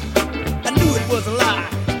 I knew it was a lie.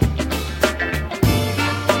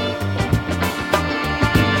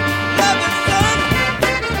 Love you, son.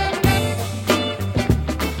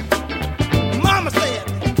 Mama said,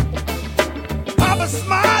 Papa's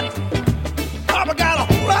smart. Papa got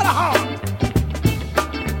a whole lot of heart.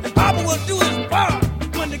 And Papa will do his part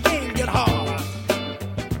when the game get hard.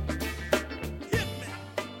 Hit me.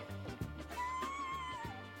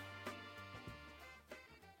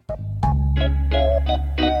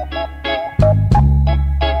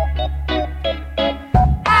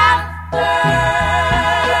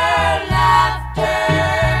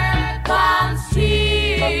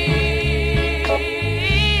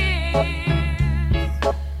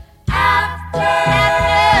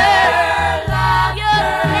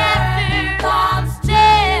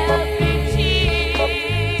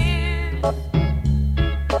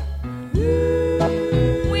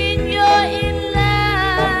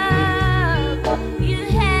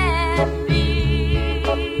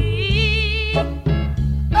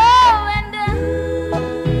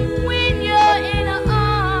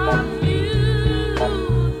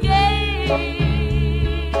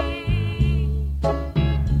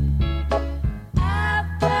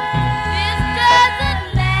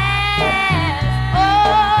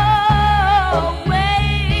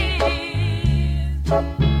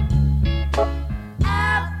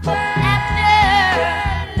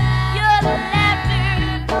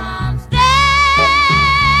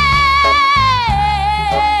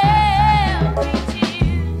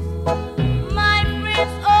 My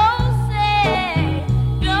friends all say,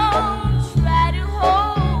 don't try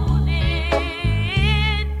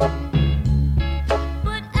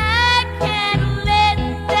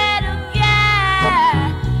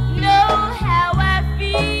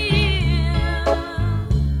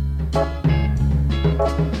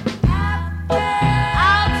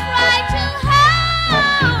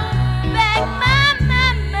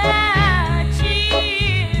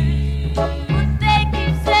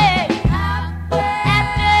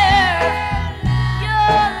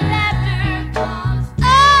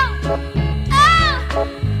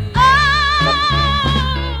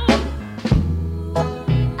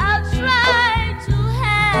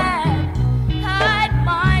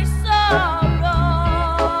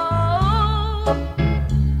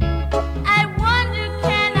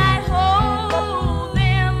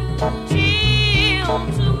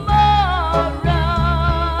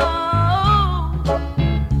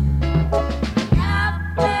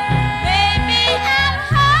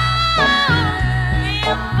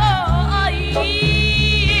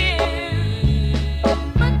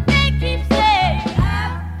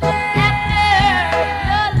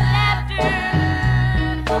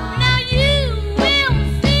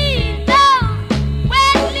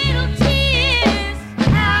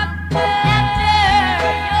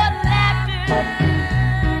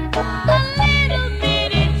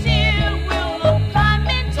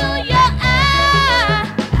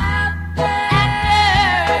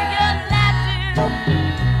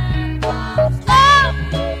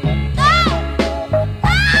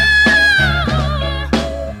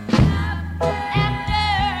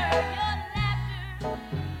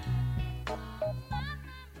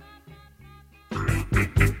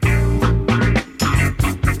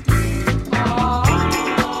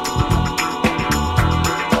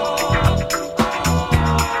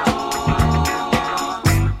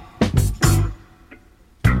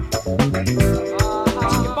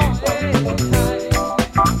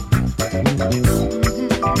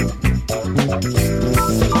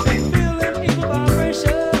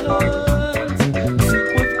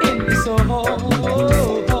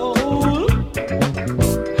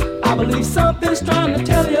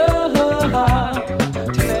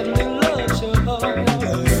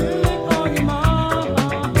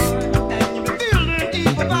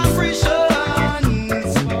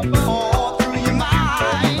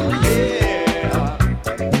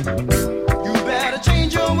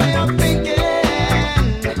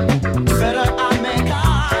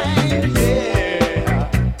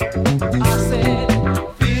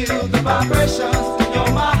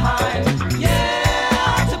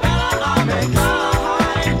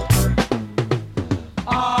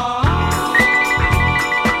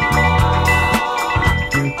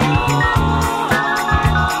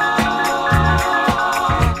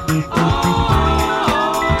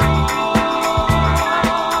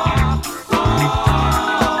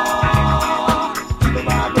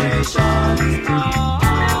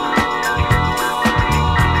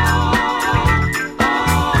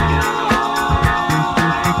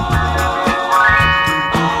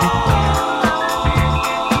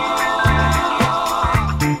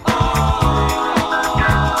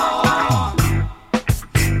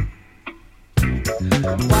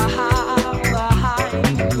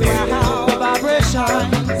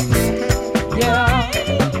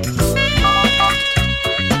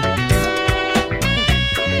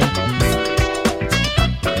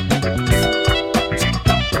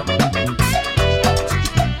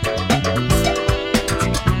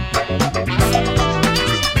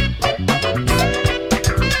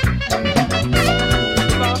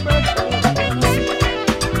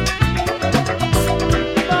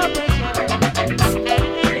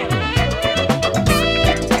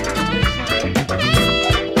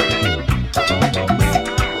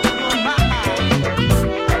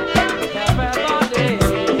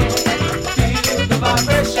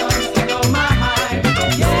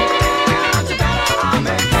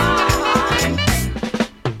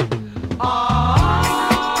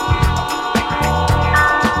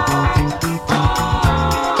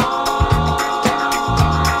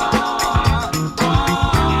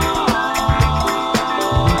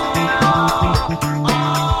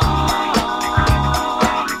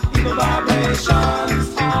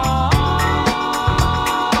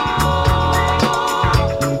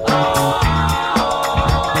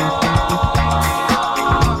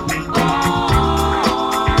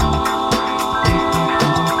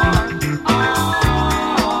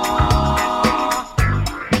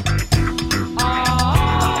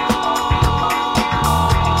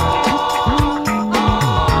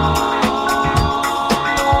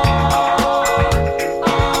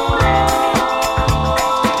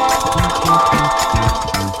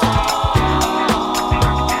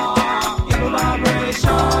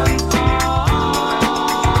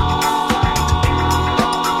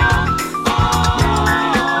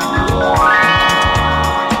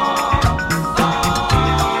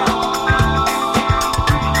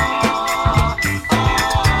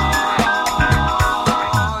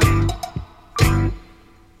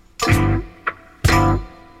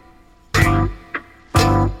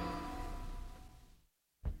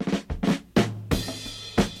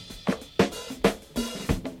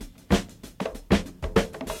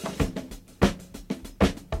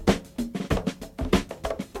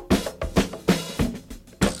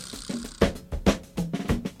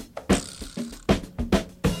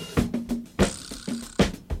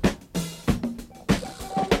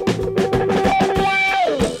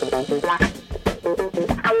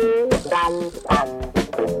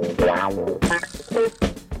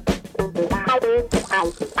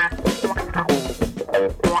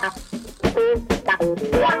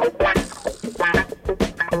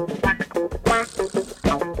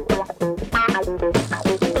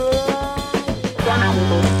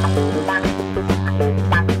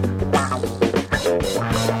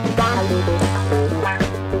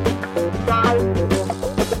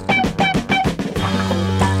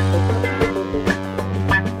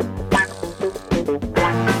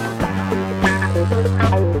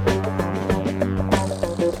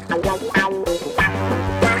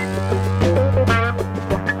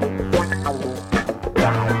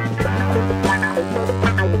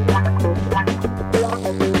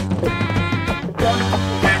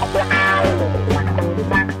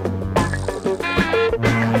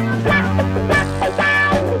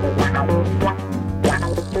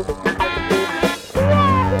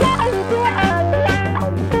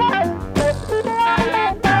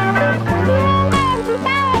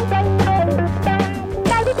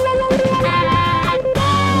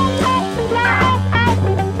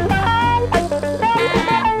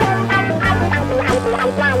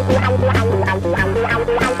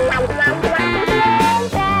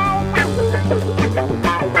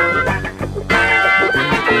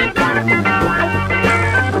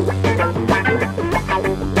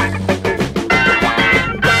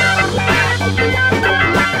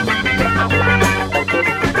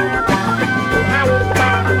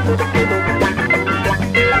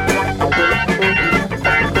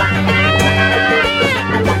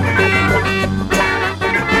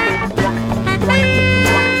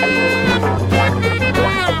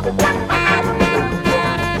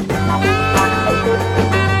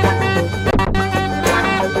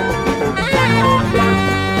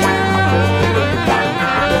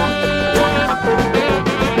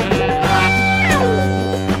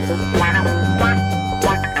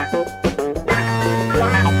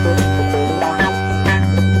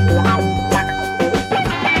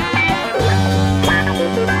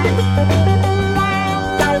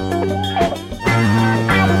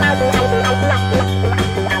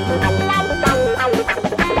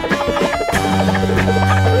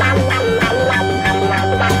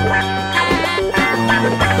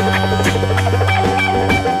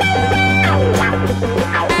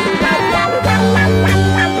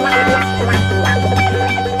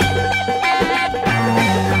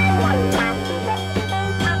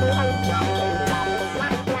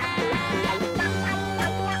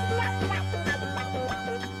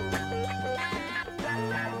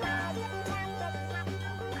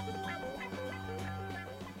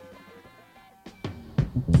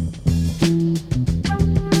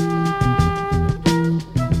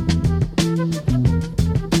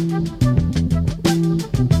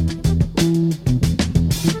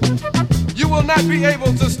not be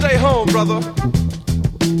able to stay home, brother.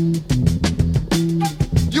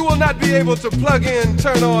 You will not be able to plug in,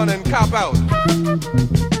 turn on, and cop out.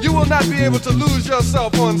 You will not be able to lose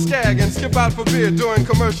yourself on Skag and skip out for beer during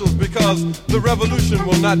commercials because the revolution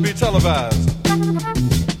will not be televised.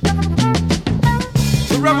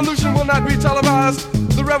 The revolution will not be televised.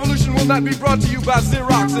 The revolution will not be brought to you by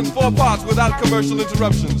Xerox in 4 parts without commercial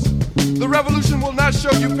interruptions. The revolution will not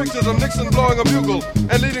show you pictures of Nixon blowing a bugle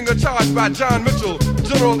and leading a charge by John Mitchell,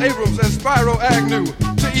 General Abrams, and Spyro Agnew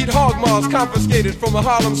to eat hog maws confiscated from a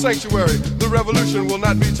Harlem sanctuary. The revolution will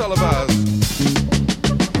not be televised.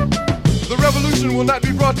 The revolution will not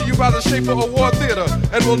be brought to you by the Schaefer Award Theater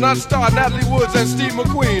and will not star Natalie Woods and Steve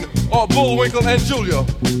McQueen or Bullwinkle and Julia.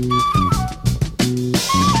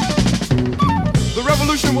 The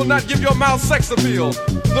revolution will not give your mouth sex appeal.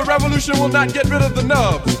 The revolution will not get rid of the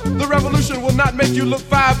nubs. The revolution will not make you look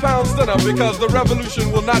 5 pounds thinner because the revolution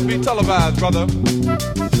will not be televised, brother.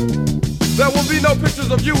 There will be no pictures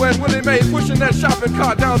of you and Willie Mae pushing that shopping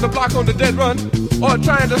cart down the block on the dead run or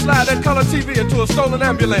trying to slide that color TV into a stolen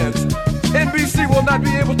ambulance. NBC will not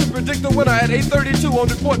be able to predict the winner at 8:32 on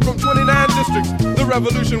report from 29 districts. The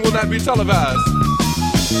revolution will not be televised.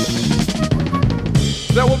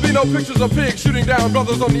 There will be no pictures of pigs shooting down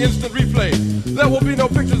brothers on the instant replay. There will be no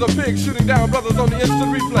pictures of pigs shooting down brothers on the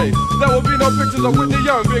instant replay. There will be no pictures of Whitney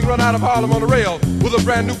Young being run out of Harlem on a rail with a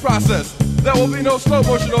brand new process. There will be no slow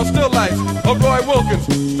motion or still lights of Roy Wilkins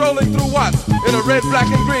strolling through Watts in a red, black,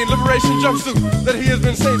 and green liberation jumpsuit that he has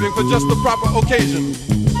been saving for just the proper occasion.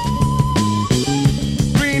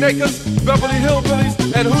 Green Acres, Beverly Hillbillies,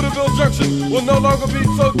 and Hooterville Junction will no longer be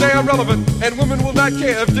so damn relevant, and women will not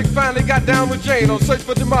care if Dick finally got down with Jane on Search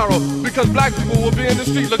for Tomorrow, because black people will be in the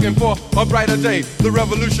street looking for a brighter day. The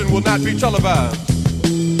revolution will not be televised.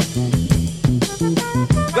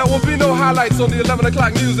 There will be no highlights on the 11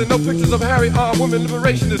 o'clock news and no pictures of Harry armed women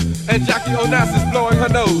liberationists and Jackie Onassis blowing her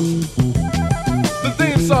nose. The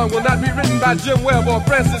theme song will not be written by Jim Webb or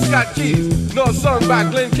Francis Scott Keys, nor sung by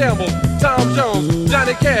Glenn Campbell, Tom Jones,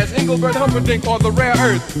 Johnny Cash, Engelbert Humperdinck, or The Rare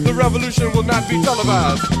Earth. The revolution will not be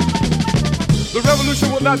televised. The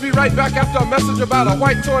revolution will not be right back after a message about a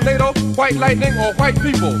white tornado, white lightning, or white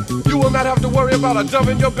people. You will not have to worry about a dove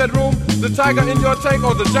in your bedroom, the tiger in your tank,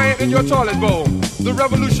 or the giant in your toilet bowl. The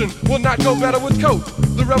revolution will not go better with Coke.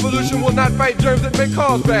 The revolution will not fight germs that may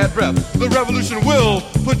cause bad breath. The revolution will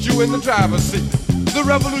put you in the driver's seat. The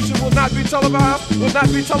revolution will not be televised, will not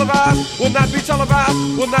be televised, will not be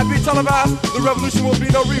televised, will not be televised. The revolution will be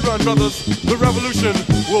no rerun, brothers. The revolution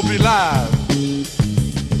will be live.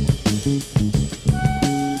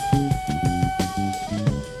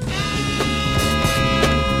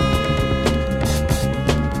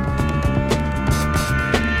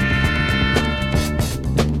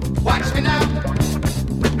 Watch me now,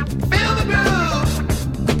 feel the groove,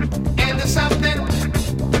 into something,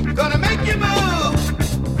 gonna make you move.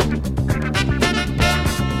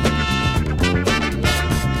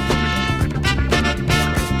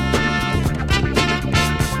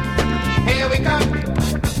 Here we come,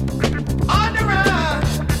 on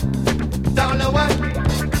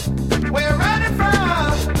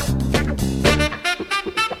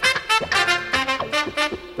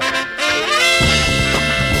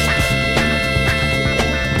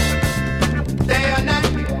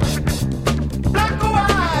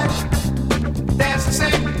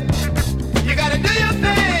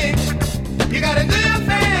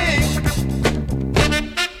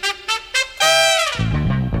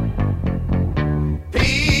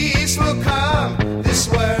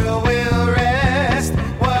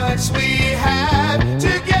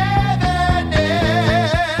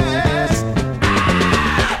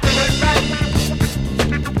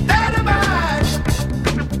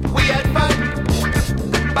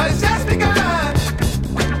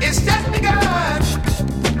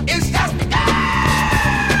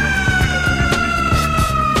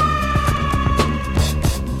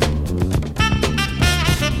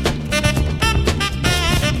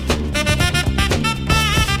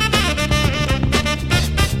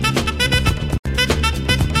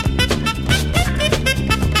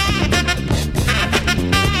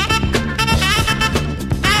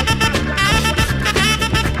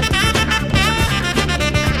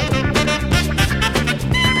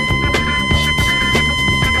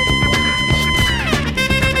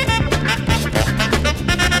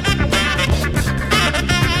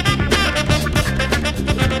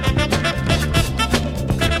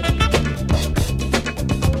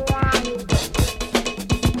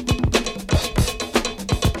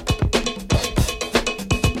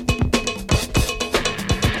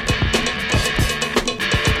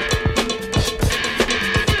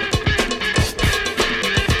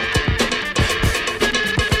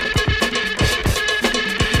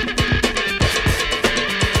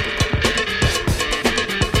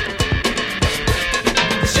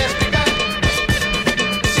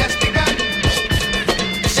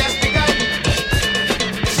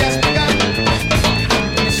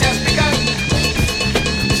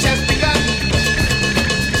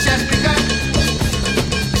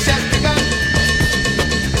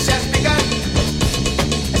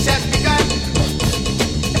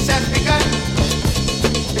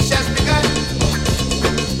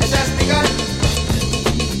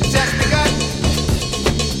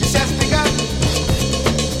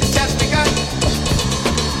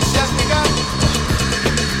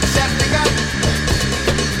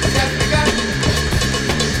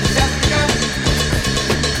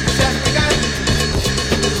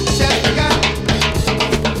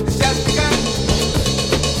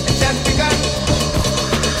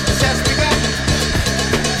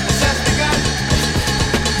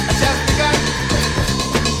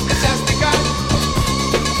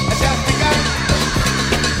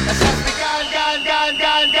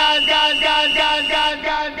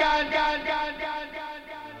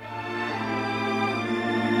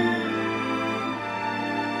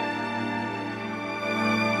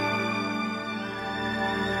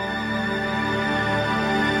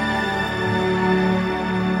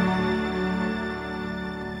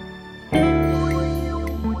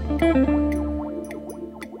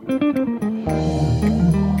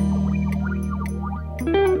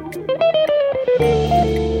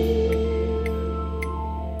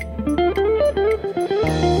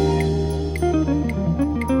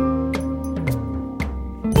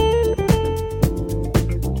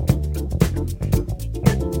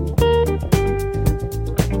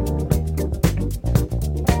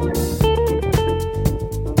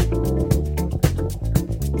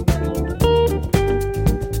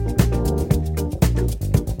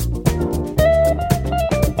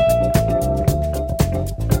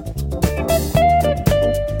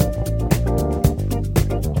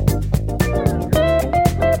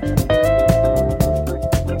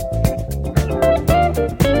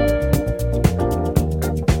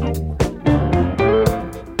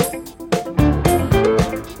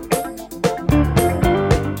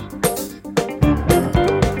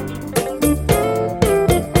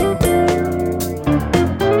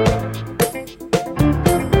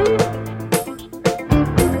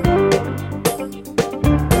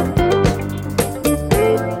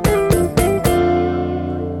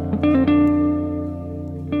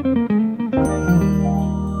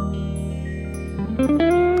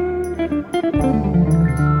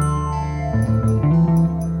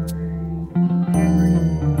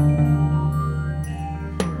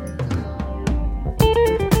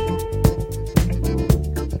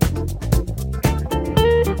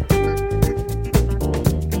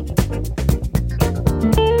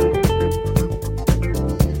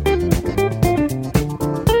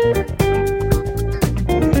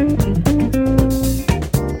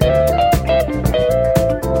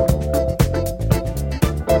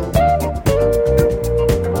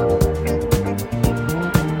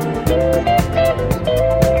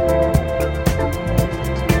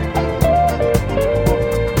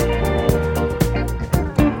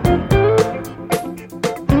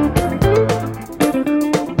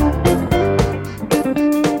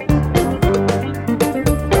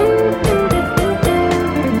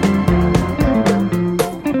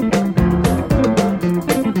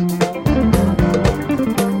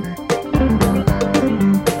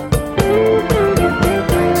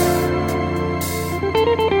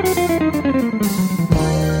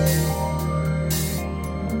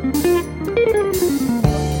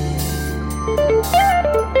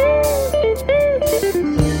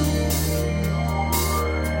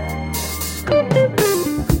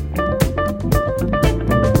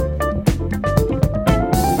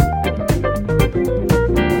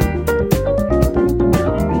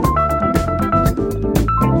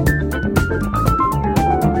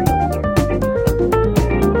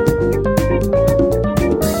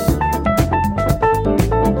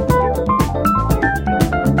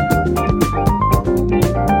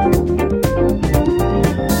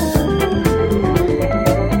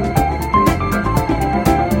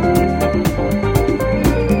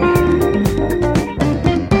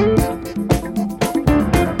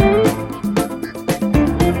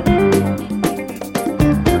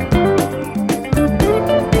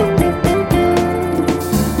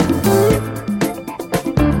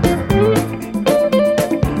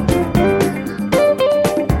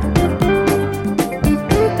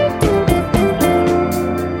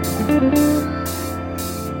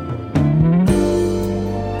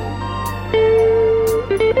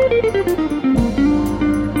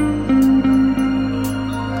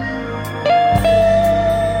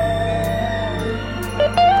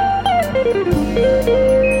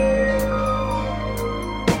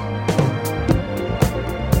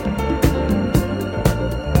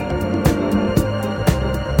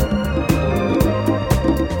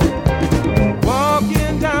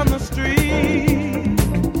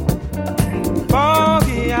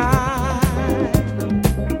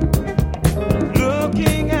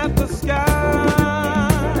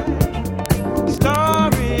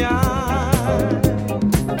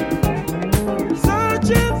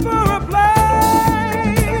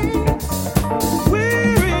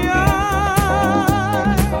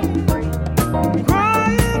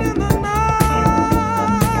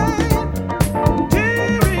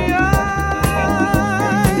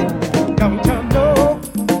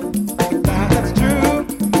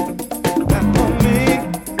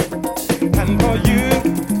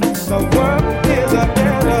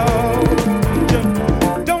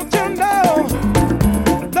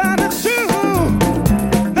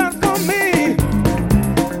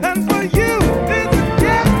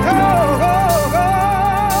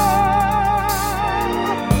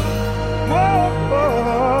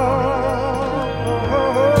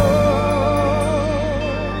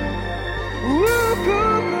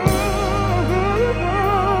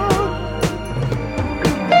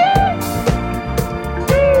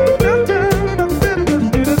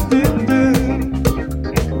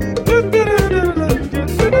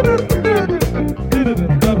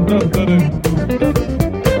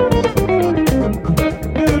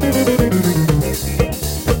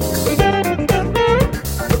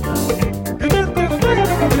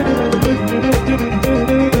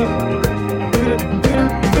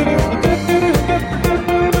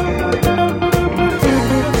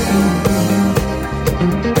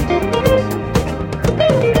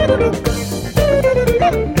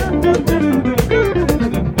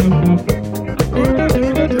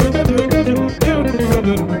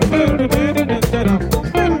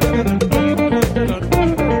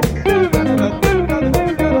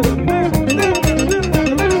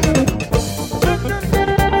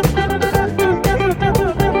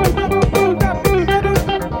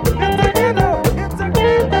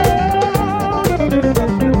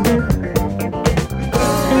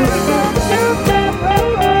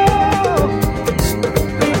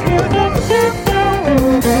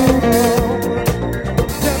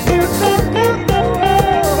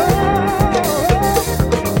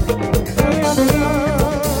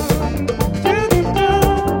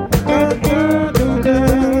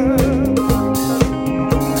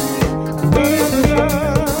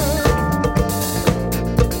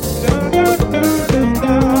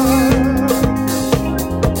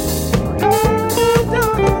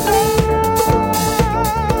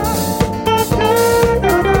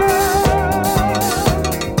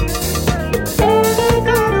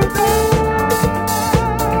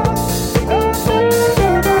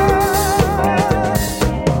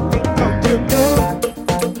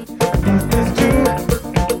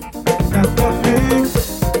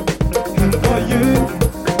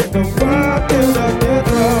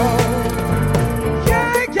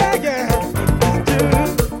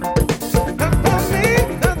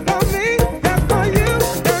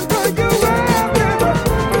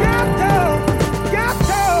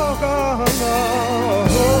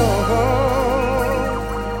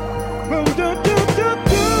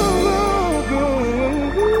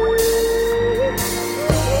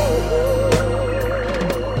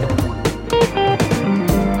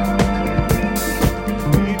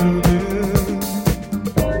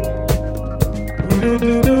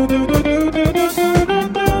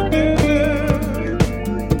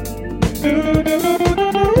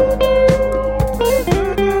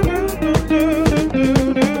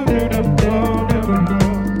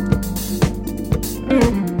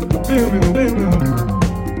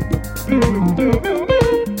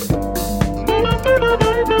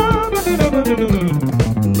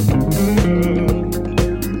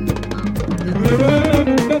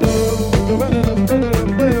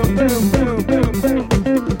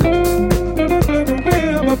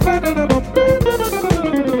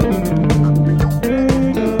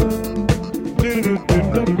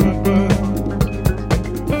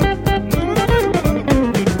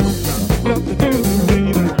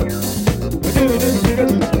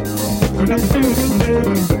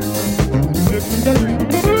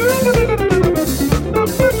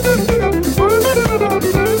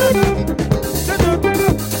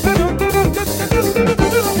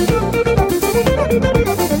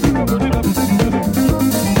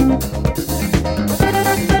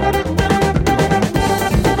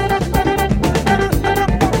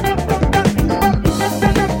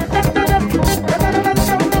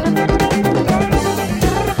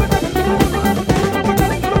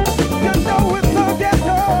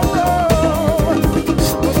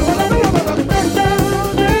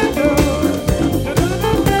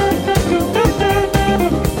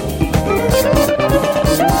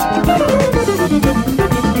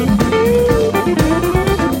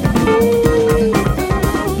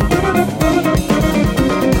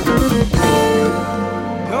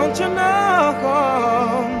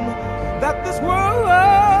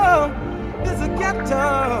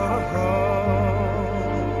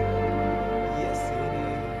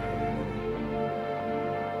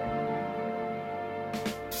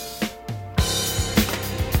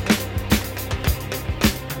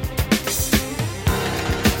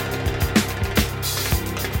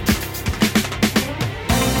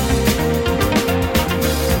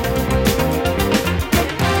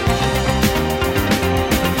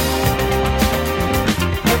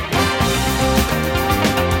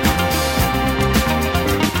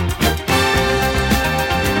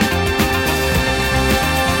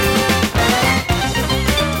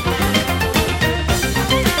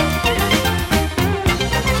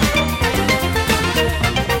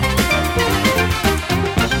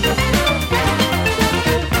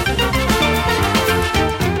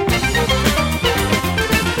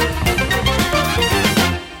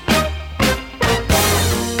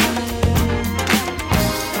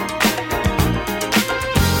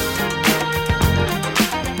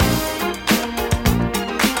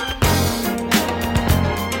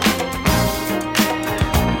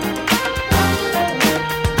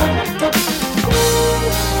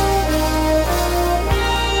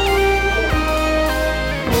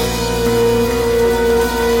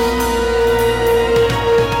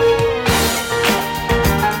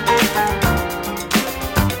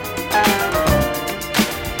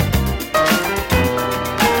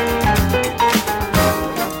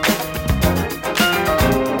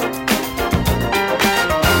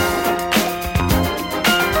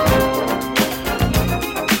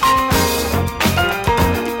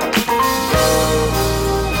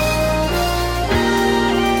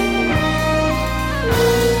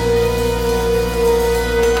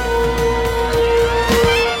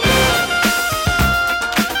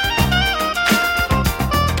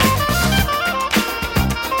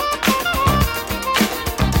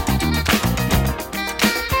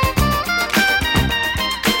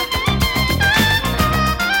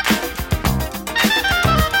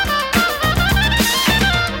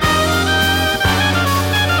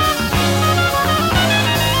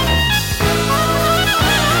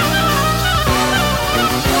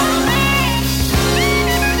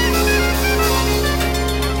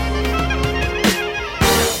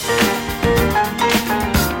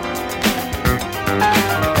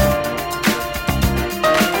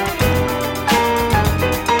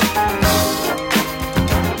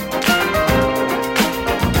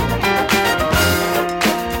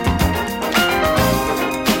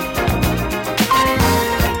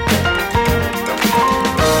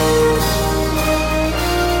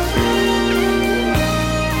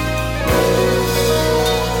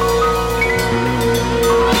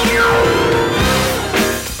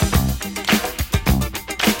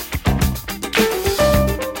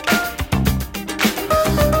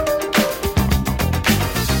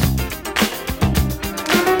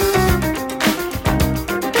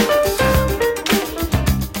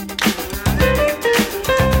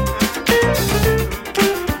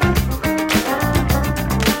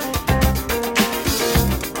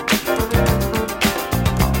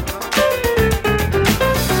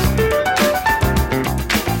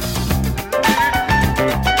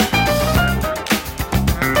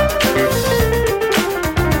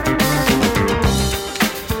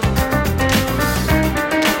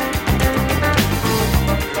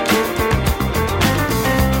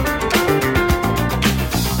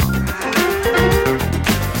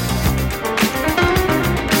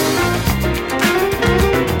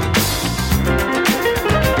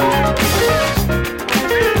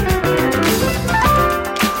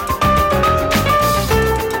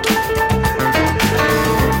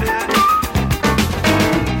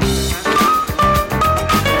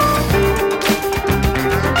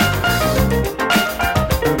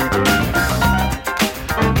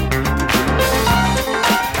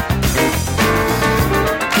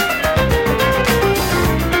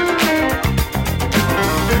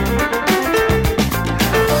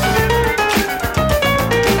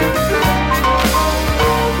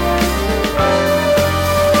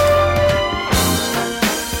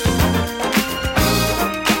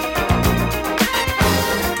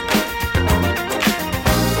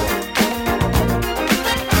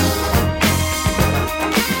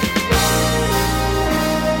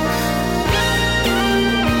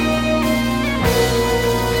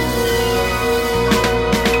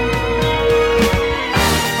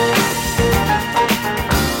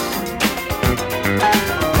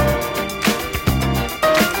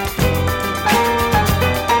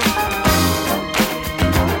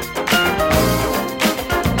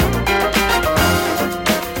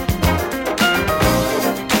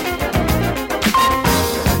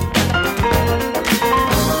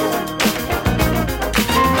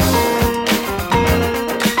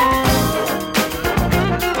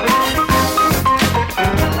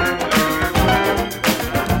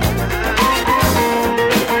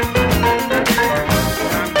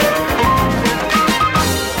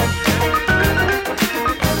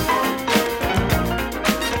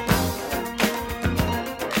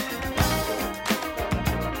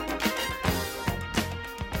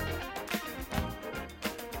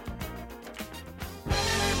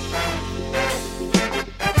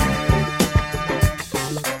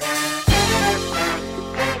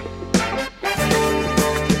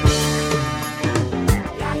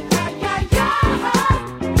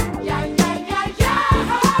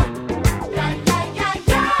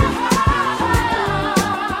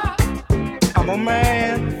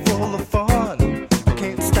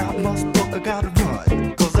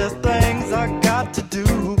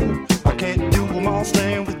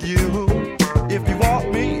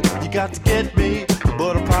got to get me,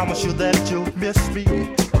 but I promise you that you'll miss me.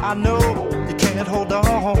 I know you can't hold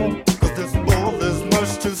on, cause this bull is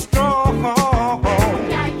much too strong.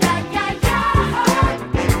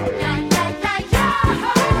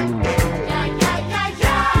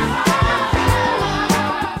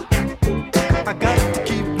 I got to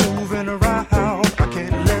keep moving around, I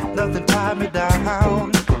can't let nothing tie me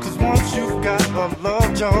down, cause once you've got a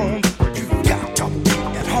love Jones, you've got to be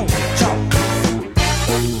at home Jones.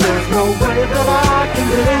 There's no way that I can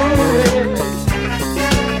do it,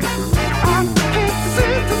 I can't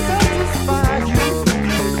seem to satisfy you.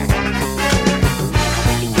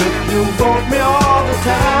 If you want me all the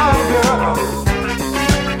time, girl,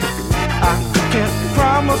 I can't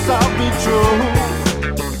promise I'll be true.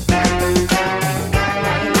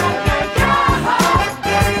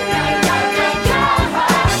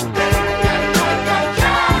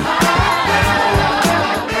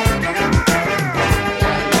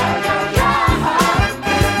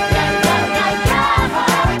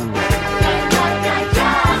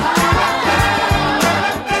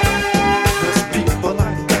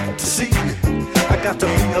 To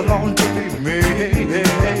be alone, to be me.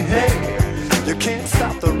 You can't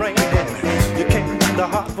stop the rain, you can't mend the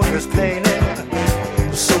heart when it's paining.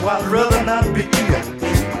 So I'd rather not be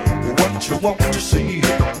what you want to see.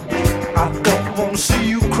 I don't want to see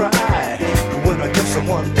you cry when I give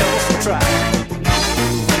someone else a try.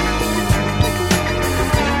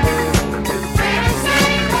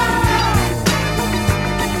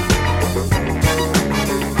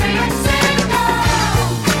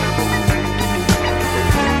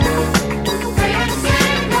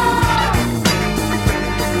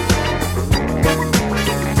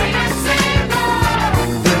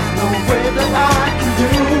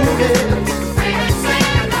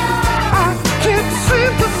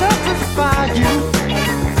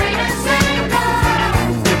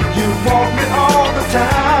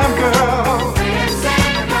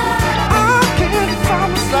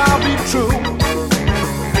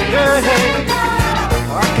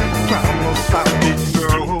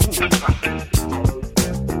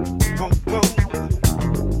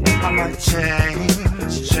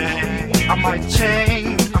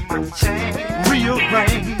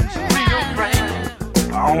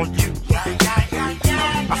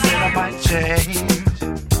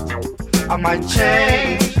 I might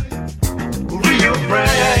change, rearrange,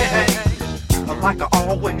 like I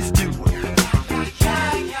always do.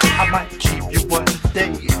 I might keep you one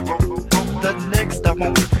day, the next I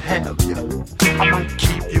won't have you. I might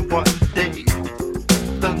keep you one day,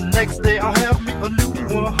 the next day I'll have me a new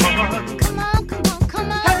one. Come on, come on,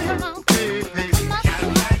 come on, hey, come on. Hey, hey. Come on,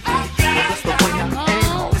 come on. That's the way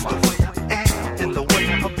I am, and the way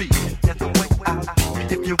I'll be, and the way I'll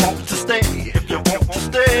be. If you want to stay, if you want to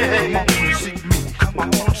stay, come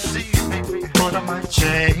on, see me, but I might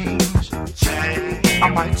change, I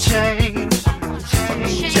might change,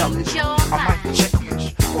 jealous, I might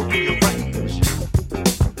change or rearrange,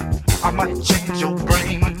 I might change your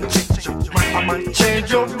brain, I might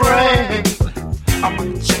change your brain, I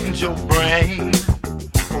might change your brain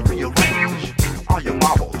or rearrange all your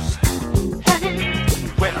marbles. Hey,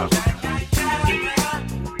 well,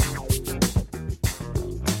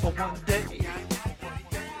 for one day.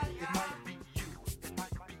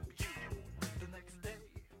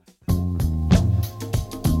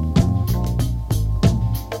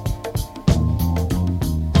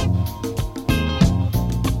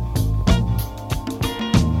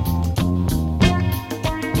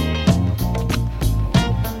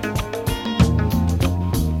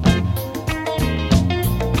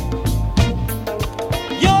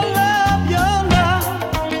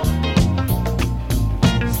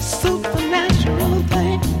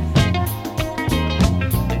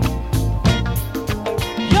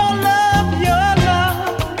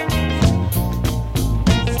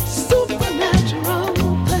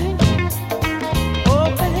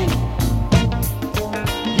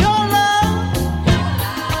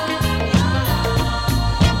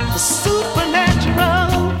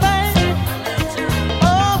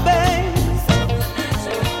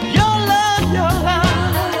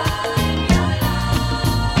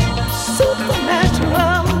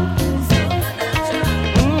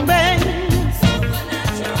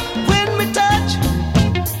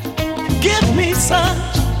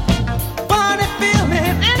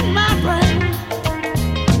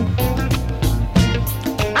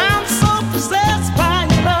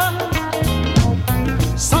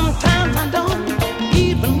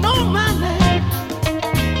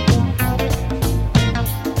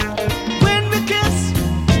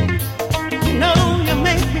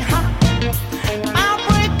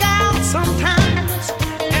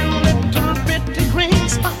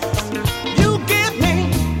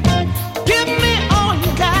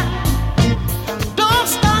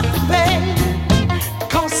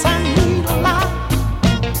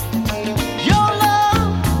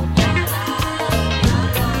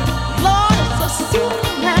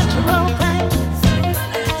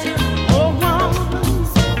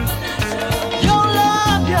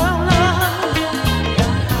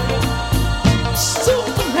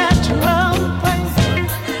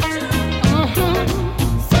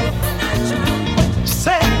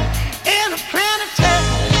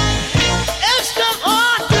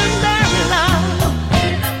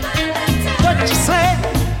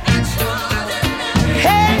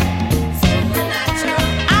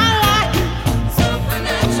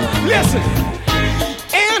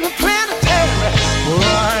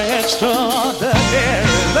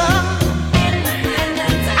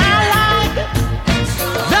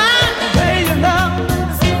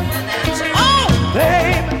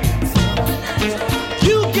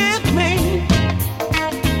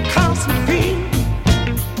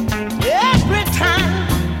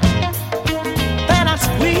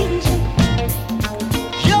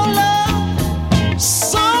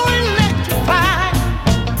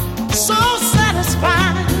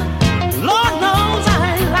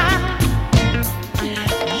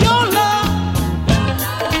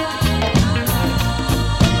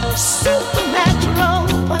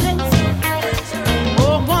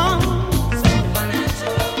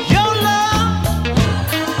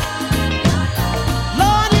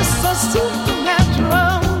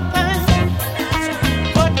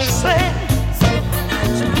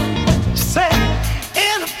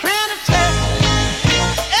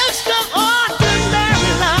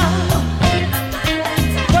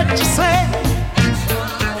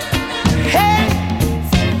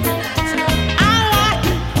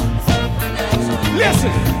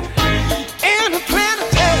 Listen.